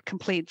this kind of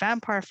complete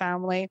vampire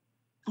family.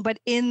 But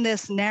in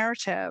this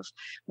narrative,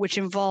 which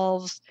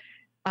involves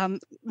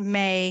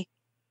May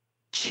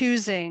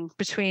choosing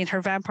between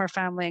her vampire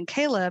family and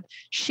Caleb,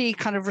 she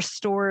kind of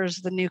restores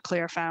the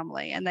nuclear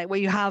family. And that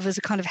what you have is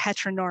a kind of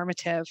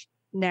heteronormative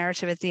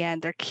narrative at the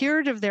end. They're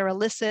cured of their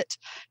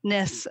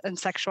illicitness and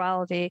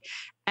sexuality,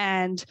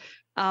 and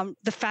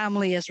the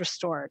family is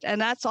restored. And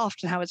that's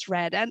often how it's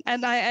read.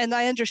 And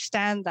I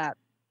understand that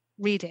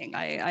reading.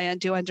 I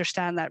do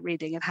understand that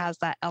reading. It has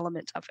that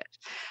element of it.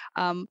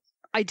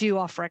 I do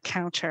offer a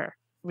counter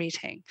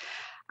reading,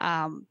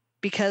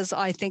 because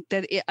I think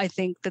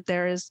that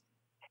there is.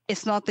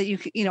 It's not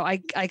that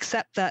I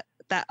accept that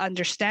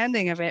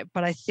understanding of it,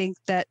 but I think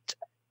that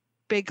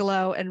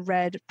Bigelow and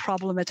Red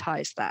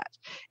problematized that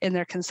in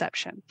their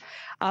conception.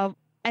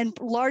 And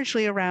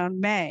largely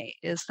around May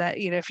is that,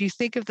 if you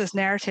think of this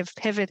narrative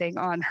pivoting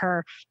on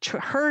her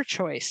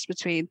choice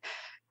between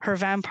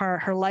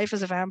her life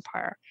as a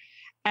vampire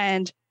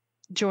and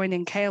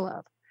joining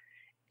Caleb,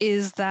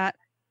 is that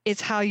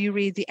it's how you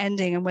read the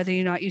ending and whether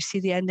or not you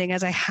see the ending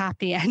as a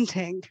happy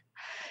ending.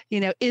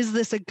 Is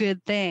this a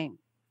good thing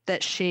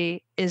that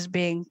she is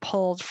being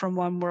pulled from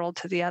one world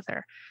to the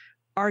other?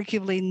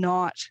 Arguably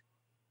not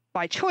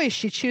by choice.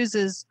 She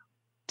chooses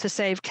to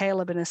save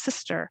Caleb and his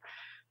sister,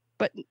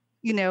 but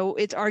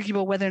it's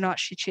arguable whether or not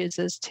she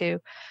chooses to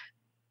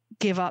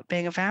give up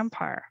being a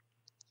vampire.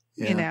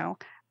 And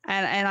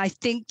I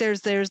think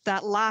there's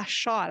that last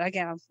shot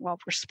again. Well,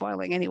 we're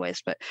spoiling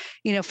anyways, but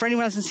for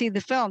anyone who hasn't seen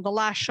the film, the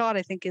last shot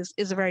I think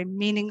is a very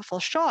meaningful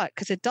shot,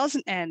 because it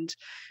doesn't end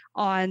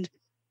on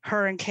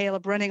her and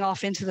Caleb running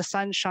off into the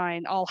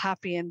sunshine, all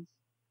happy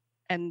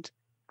and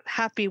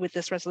happy with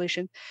this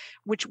resolution,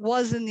 which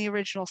was in the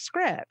original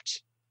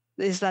script,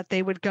 is that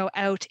they would go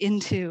out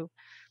into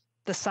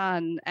the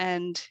sun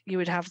and you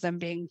would have them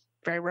being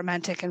very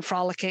romantic and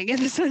frolicking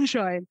in the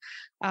sunshine.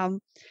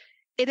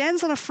 It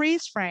ends on a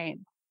freeze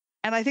frame,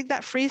 and I think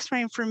that freeze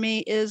frame for me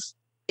is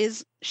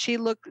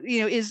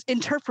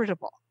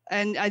interpretable.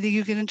 And I think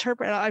you can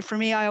interpret. For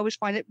me, I always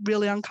find it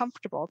really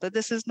uncomfortable that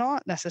this is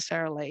not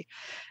necessarily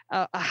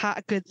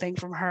a good thing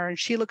from her, and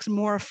she looks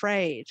more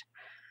afraid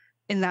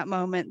in that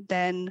moment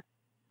than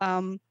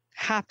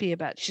happy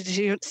about it.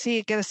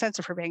 You get a sense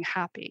of her being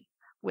happy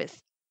with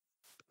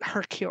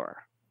her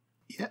cure.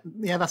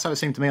 Yeah, that's how it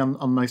seemed to me on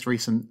most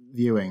recent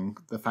viewing.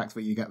 The fact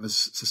that you get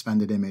this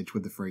suspended image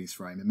with the freeze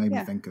frame, it made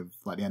me think of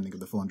like the ending of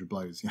the 400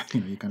 Blows. You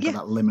kind of get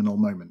that liminal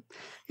moment.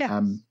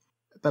 Yeah.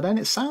 But then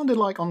it sounded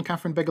like on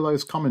KATHRYN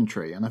Bigelow's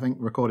commentary, and I think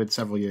recorded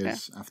several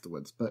years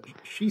afterwards, but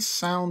she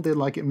sounded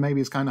like it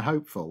maybe is kind of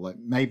hopeful. Like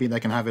maybe they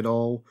can have it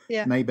all.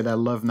 Yeah. Maybe their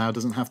love now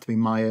doesn't have to be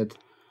mired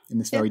in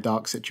this very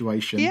dark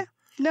situation. Yeah.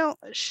 No,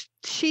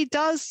 she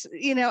does,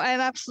 and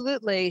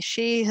absolutely.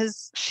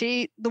 The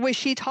way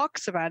she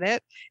talks about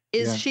it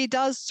is she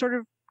does sort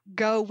of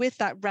go with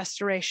that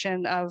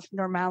restoration of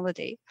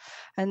normality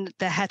and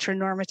the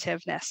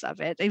heteronormativeness of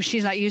it.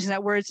 She's not using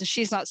that words and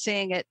she's not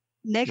saying it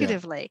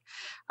negatively.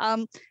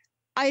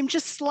 I'm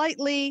just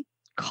slightly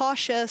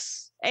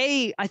cautious.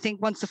 I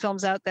think once the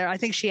film's out there, I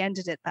think she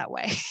ended it that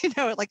way.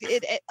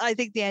 I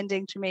think the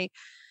ending to me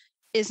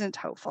isn't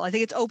hopeful. I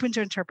think it's open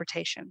to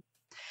interpretation.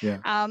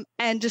 Yeah.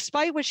 And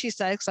despite what she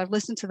said, because I've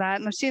listened to that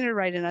and I've seen her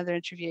write in other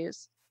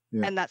interviews,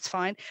 and that's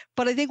fine.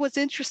 But I think what's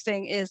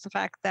interesting is the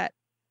fact that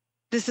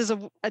this is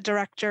a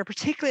director,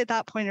 particularly at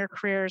that point in her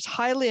career, is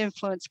highly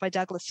influenced by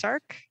Douglas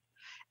Sirk.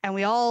 And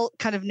we all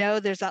kind of know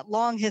there's that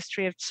long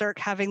history of Sirk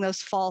having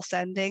those false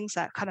endings,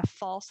 that kind of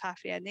false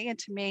happy ending. And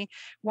to me,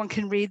 one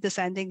can read this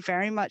ending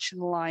very much in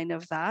the line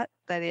of that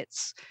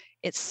it's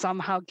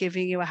somehow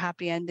giving you a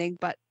happy ending,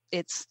 but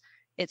it's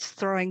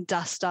throwing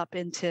dust up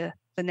into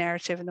the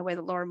narrative in the way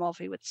that Laura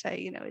Mulvey would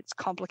say, it's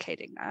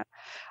complicating that.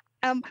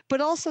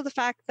 But also the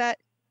fact that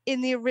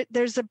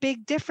there's a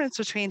big difference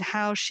between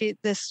how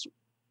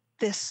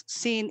this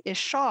scene is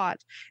shot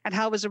and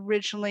how it was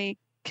originally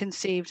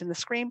conceived in the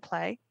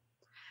screenplay.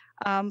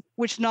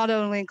 Which not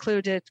only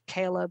included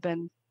Caleb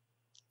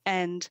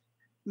and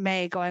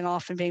May going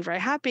off and being very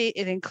happy,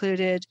 it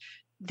included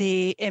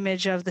the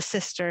image of the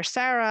sister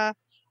Sarah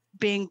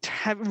being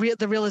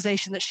the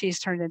realization that she's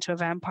turned into a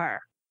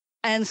vampire.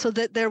 And so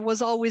that there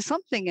was always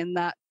something in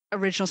that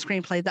original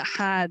screenplay that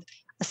had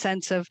a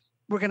sense of,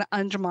 we're going to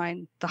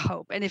undermine the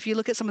hope. And if you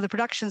look at some of the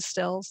production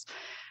stills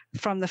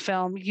from the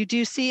film, you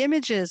do see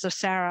images of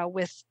Sarah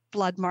with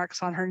blood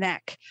marks on her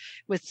neck,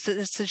 with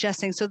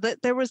suggesting, so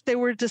that they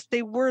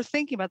were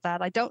thinking about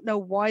that. I don't know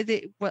why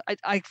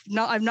I've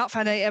not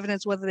found any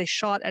evidence whether they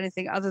shot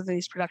anything other than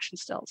these production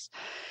stills.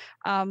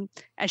 And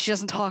she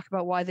doesn't talk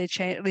about why they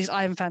changed. At least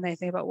I haven't found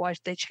anything about why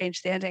they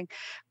changed the ending.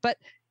 But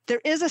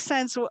there is a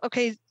sense,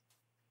 okay,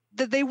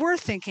 that they were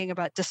thinking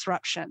about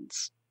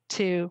disruptions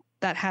to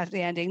that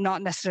happy ending,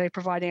 not necessarily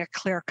providing a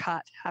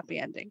clear-cut happy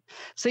ending.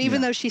 So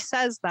even though she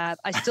says that,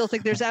 I still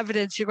think there's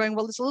evidence. You're going,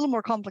 well, it's a little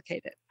more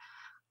complicated.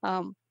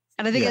 And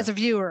I think as a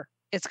viewer,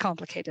 it's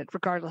complicated,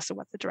 regardless of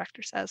what the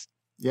director says.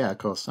 Yeah, of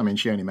course. I mean,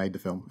 she only made the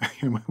film.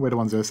 We're the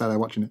ones who are sat there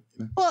watching it.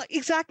 You know? Well,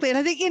 exactly. And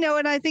I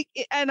think,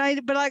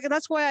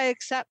 that's why I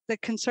accept the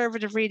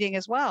conservative reading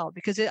as well,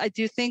 because I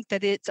do think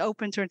that it's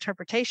open to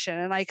interpretation,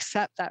 and I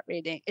accept that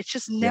reading. It's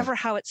just never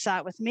how it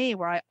sat with me,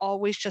 where I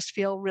always just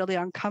feel really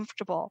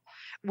uncomfortable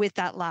with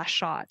that last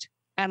shot.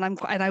 And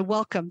I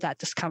welcome that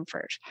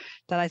discomfort,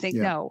 that I think,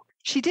 no,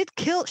 she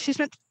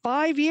spent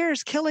 5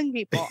 years killing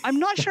people. I'm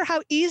not sure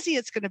how easy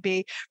it's going to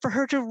be for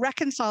her to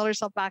reconcile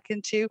herself back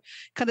into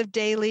kind of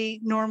daily,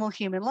 normal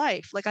human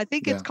life. Like, I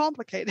think it's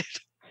complicated.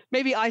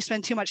 Maybe I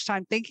spend too much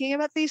time thinking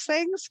about these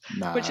things,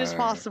 which is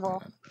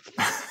possible.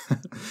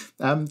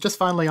 Just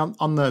finally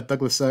on the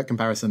Douglas Sirk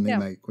comparison that you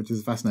make, which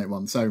is a fascinating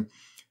one. So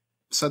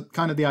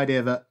kind of the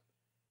idea that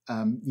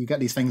you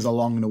get these things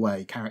along the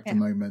way, character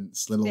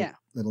moments,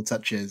 little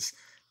touches.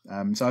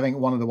 So I think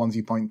one of the ones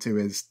you point to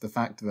is the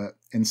fact that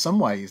in some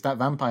ways that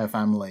vampire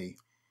family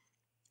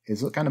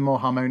is kind of more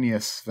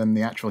harmonious than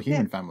the actual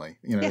human family.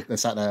 You know, they're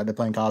sat there, they're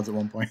playing cards at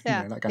one point, you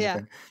know, that kind of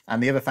thing.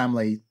 And the other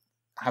family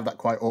have that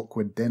quite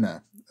awkward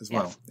dinner as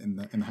well in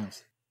the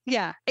house.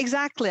 Yeah,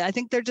 exactly. I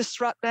think they're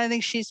disrupted. I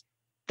think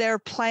they're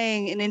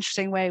playing an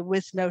interesting way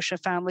with notion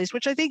of families,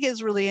 which I think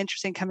is really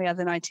interesting coming out of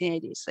the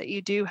 1980s, that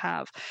you do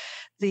have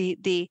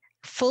the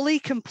fully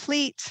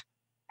complete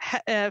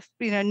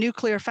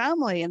nuclear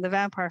family in the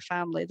vampire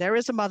family. There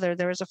is a mother,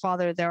 there is a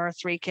father, there are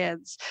 3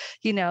 kids.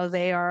 You know,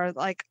 they are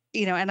like,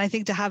 you know, and I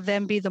think to have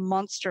them be the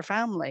monster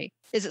family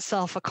is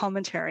itself a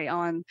commentary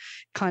on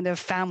kind of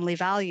family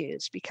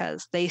values,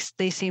 because they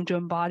seem to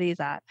embody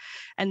that,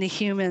 and the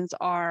humans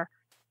are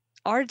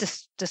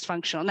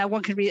dysfunctional. Now,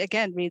 one could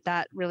read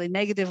that really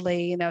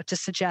negatively, you know, to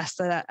suggest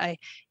that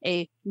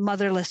a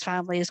motherless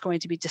family is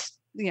going to be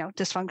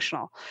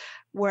dysfunctional,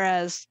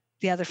 whereas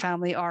the other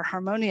family are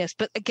harmonious.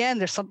 But again,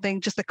 there's something,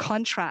 just the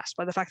contrast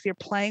by the fact that you're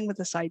playing with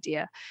this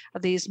idea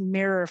of these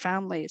mirror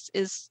families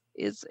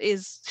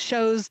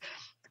shows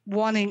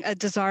wanting a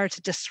desire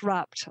to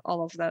disrupt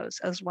all of those,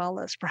 as well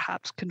as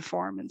perhaps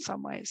conform in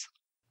some ways.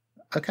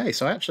 Okay,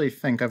 so I actually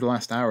think over the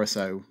last hour or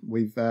so,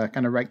 we've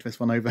kind of raked this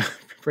one over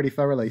pretty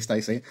thoroughly,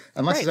 Stacey.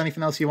 Unless there's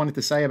anything else you wanted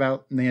to say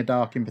about Near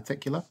Dark in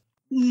particular?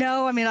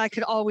 No, I mean, I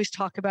could always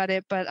talk about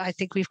it, but I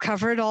think we've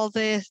covered all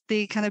the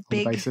kind of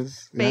big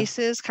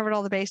bases, covered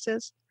all the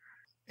bases.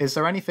 Is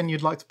there anything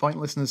you'd like to point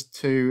listeners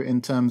to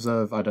in terms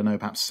of, I don't know,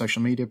 perhaps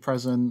social media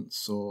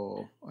presence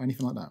or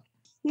anything like that?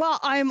 Well,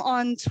 I'm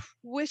on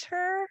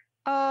Twitter,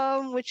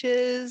 which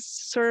is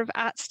sort of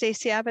at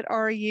Stacey Abbott,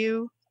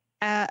 RU.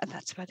 And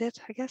that's about it,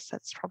 I guess.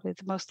 That's probably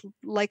the most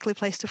likely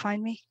place to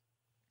find me.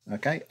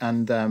 Okay,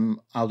 and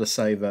I'll just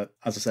say that,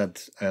 as I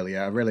said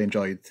earlier, I really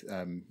enjoyed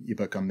your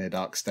book on Near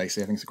Dark,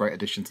 Stacey. I think it's a great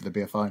addition to the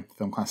BFI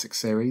Film Classics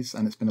series,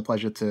 and it's been a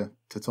pleasure to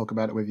talk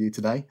about it with you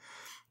today.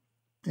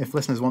 If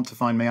listeners want to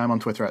find me, I'm on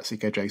Twitter at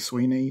CKJ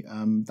Sweeney.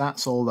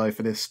 That's all, though,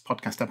 for this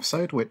podcast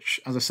episode, which,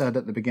 as I said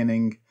at the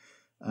beginning,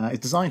 is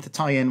designed to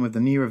tie in with the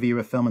new review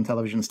of Film and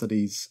Television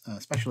Studies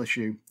special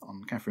issue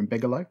on KATHRYN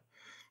Bigelow.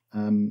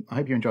 I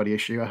hope you enjoyed the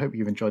issue. I hope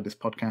you've enjoyed this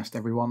podcast,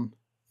 everyone.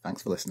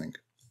 Thanks for listening.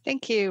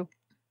 Thank you.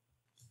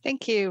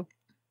 Thank you.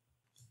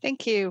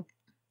 Thank you.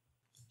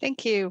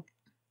 Thank you.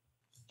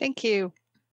 Thank you.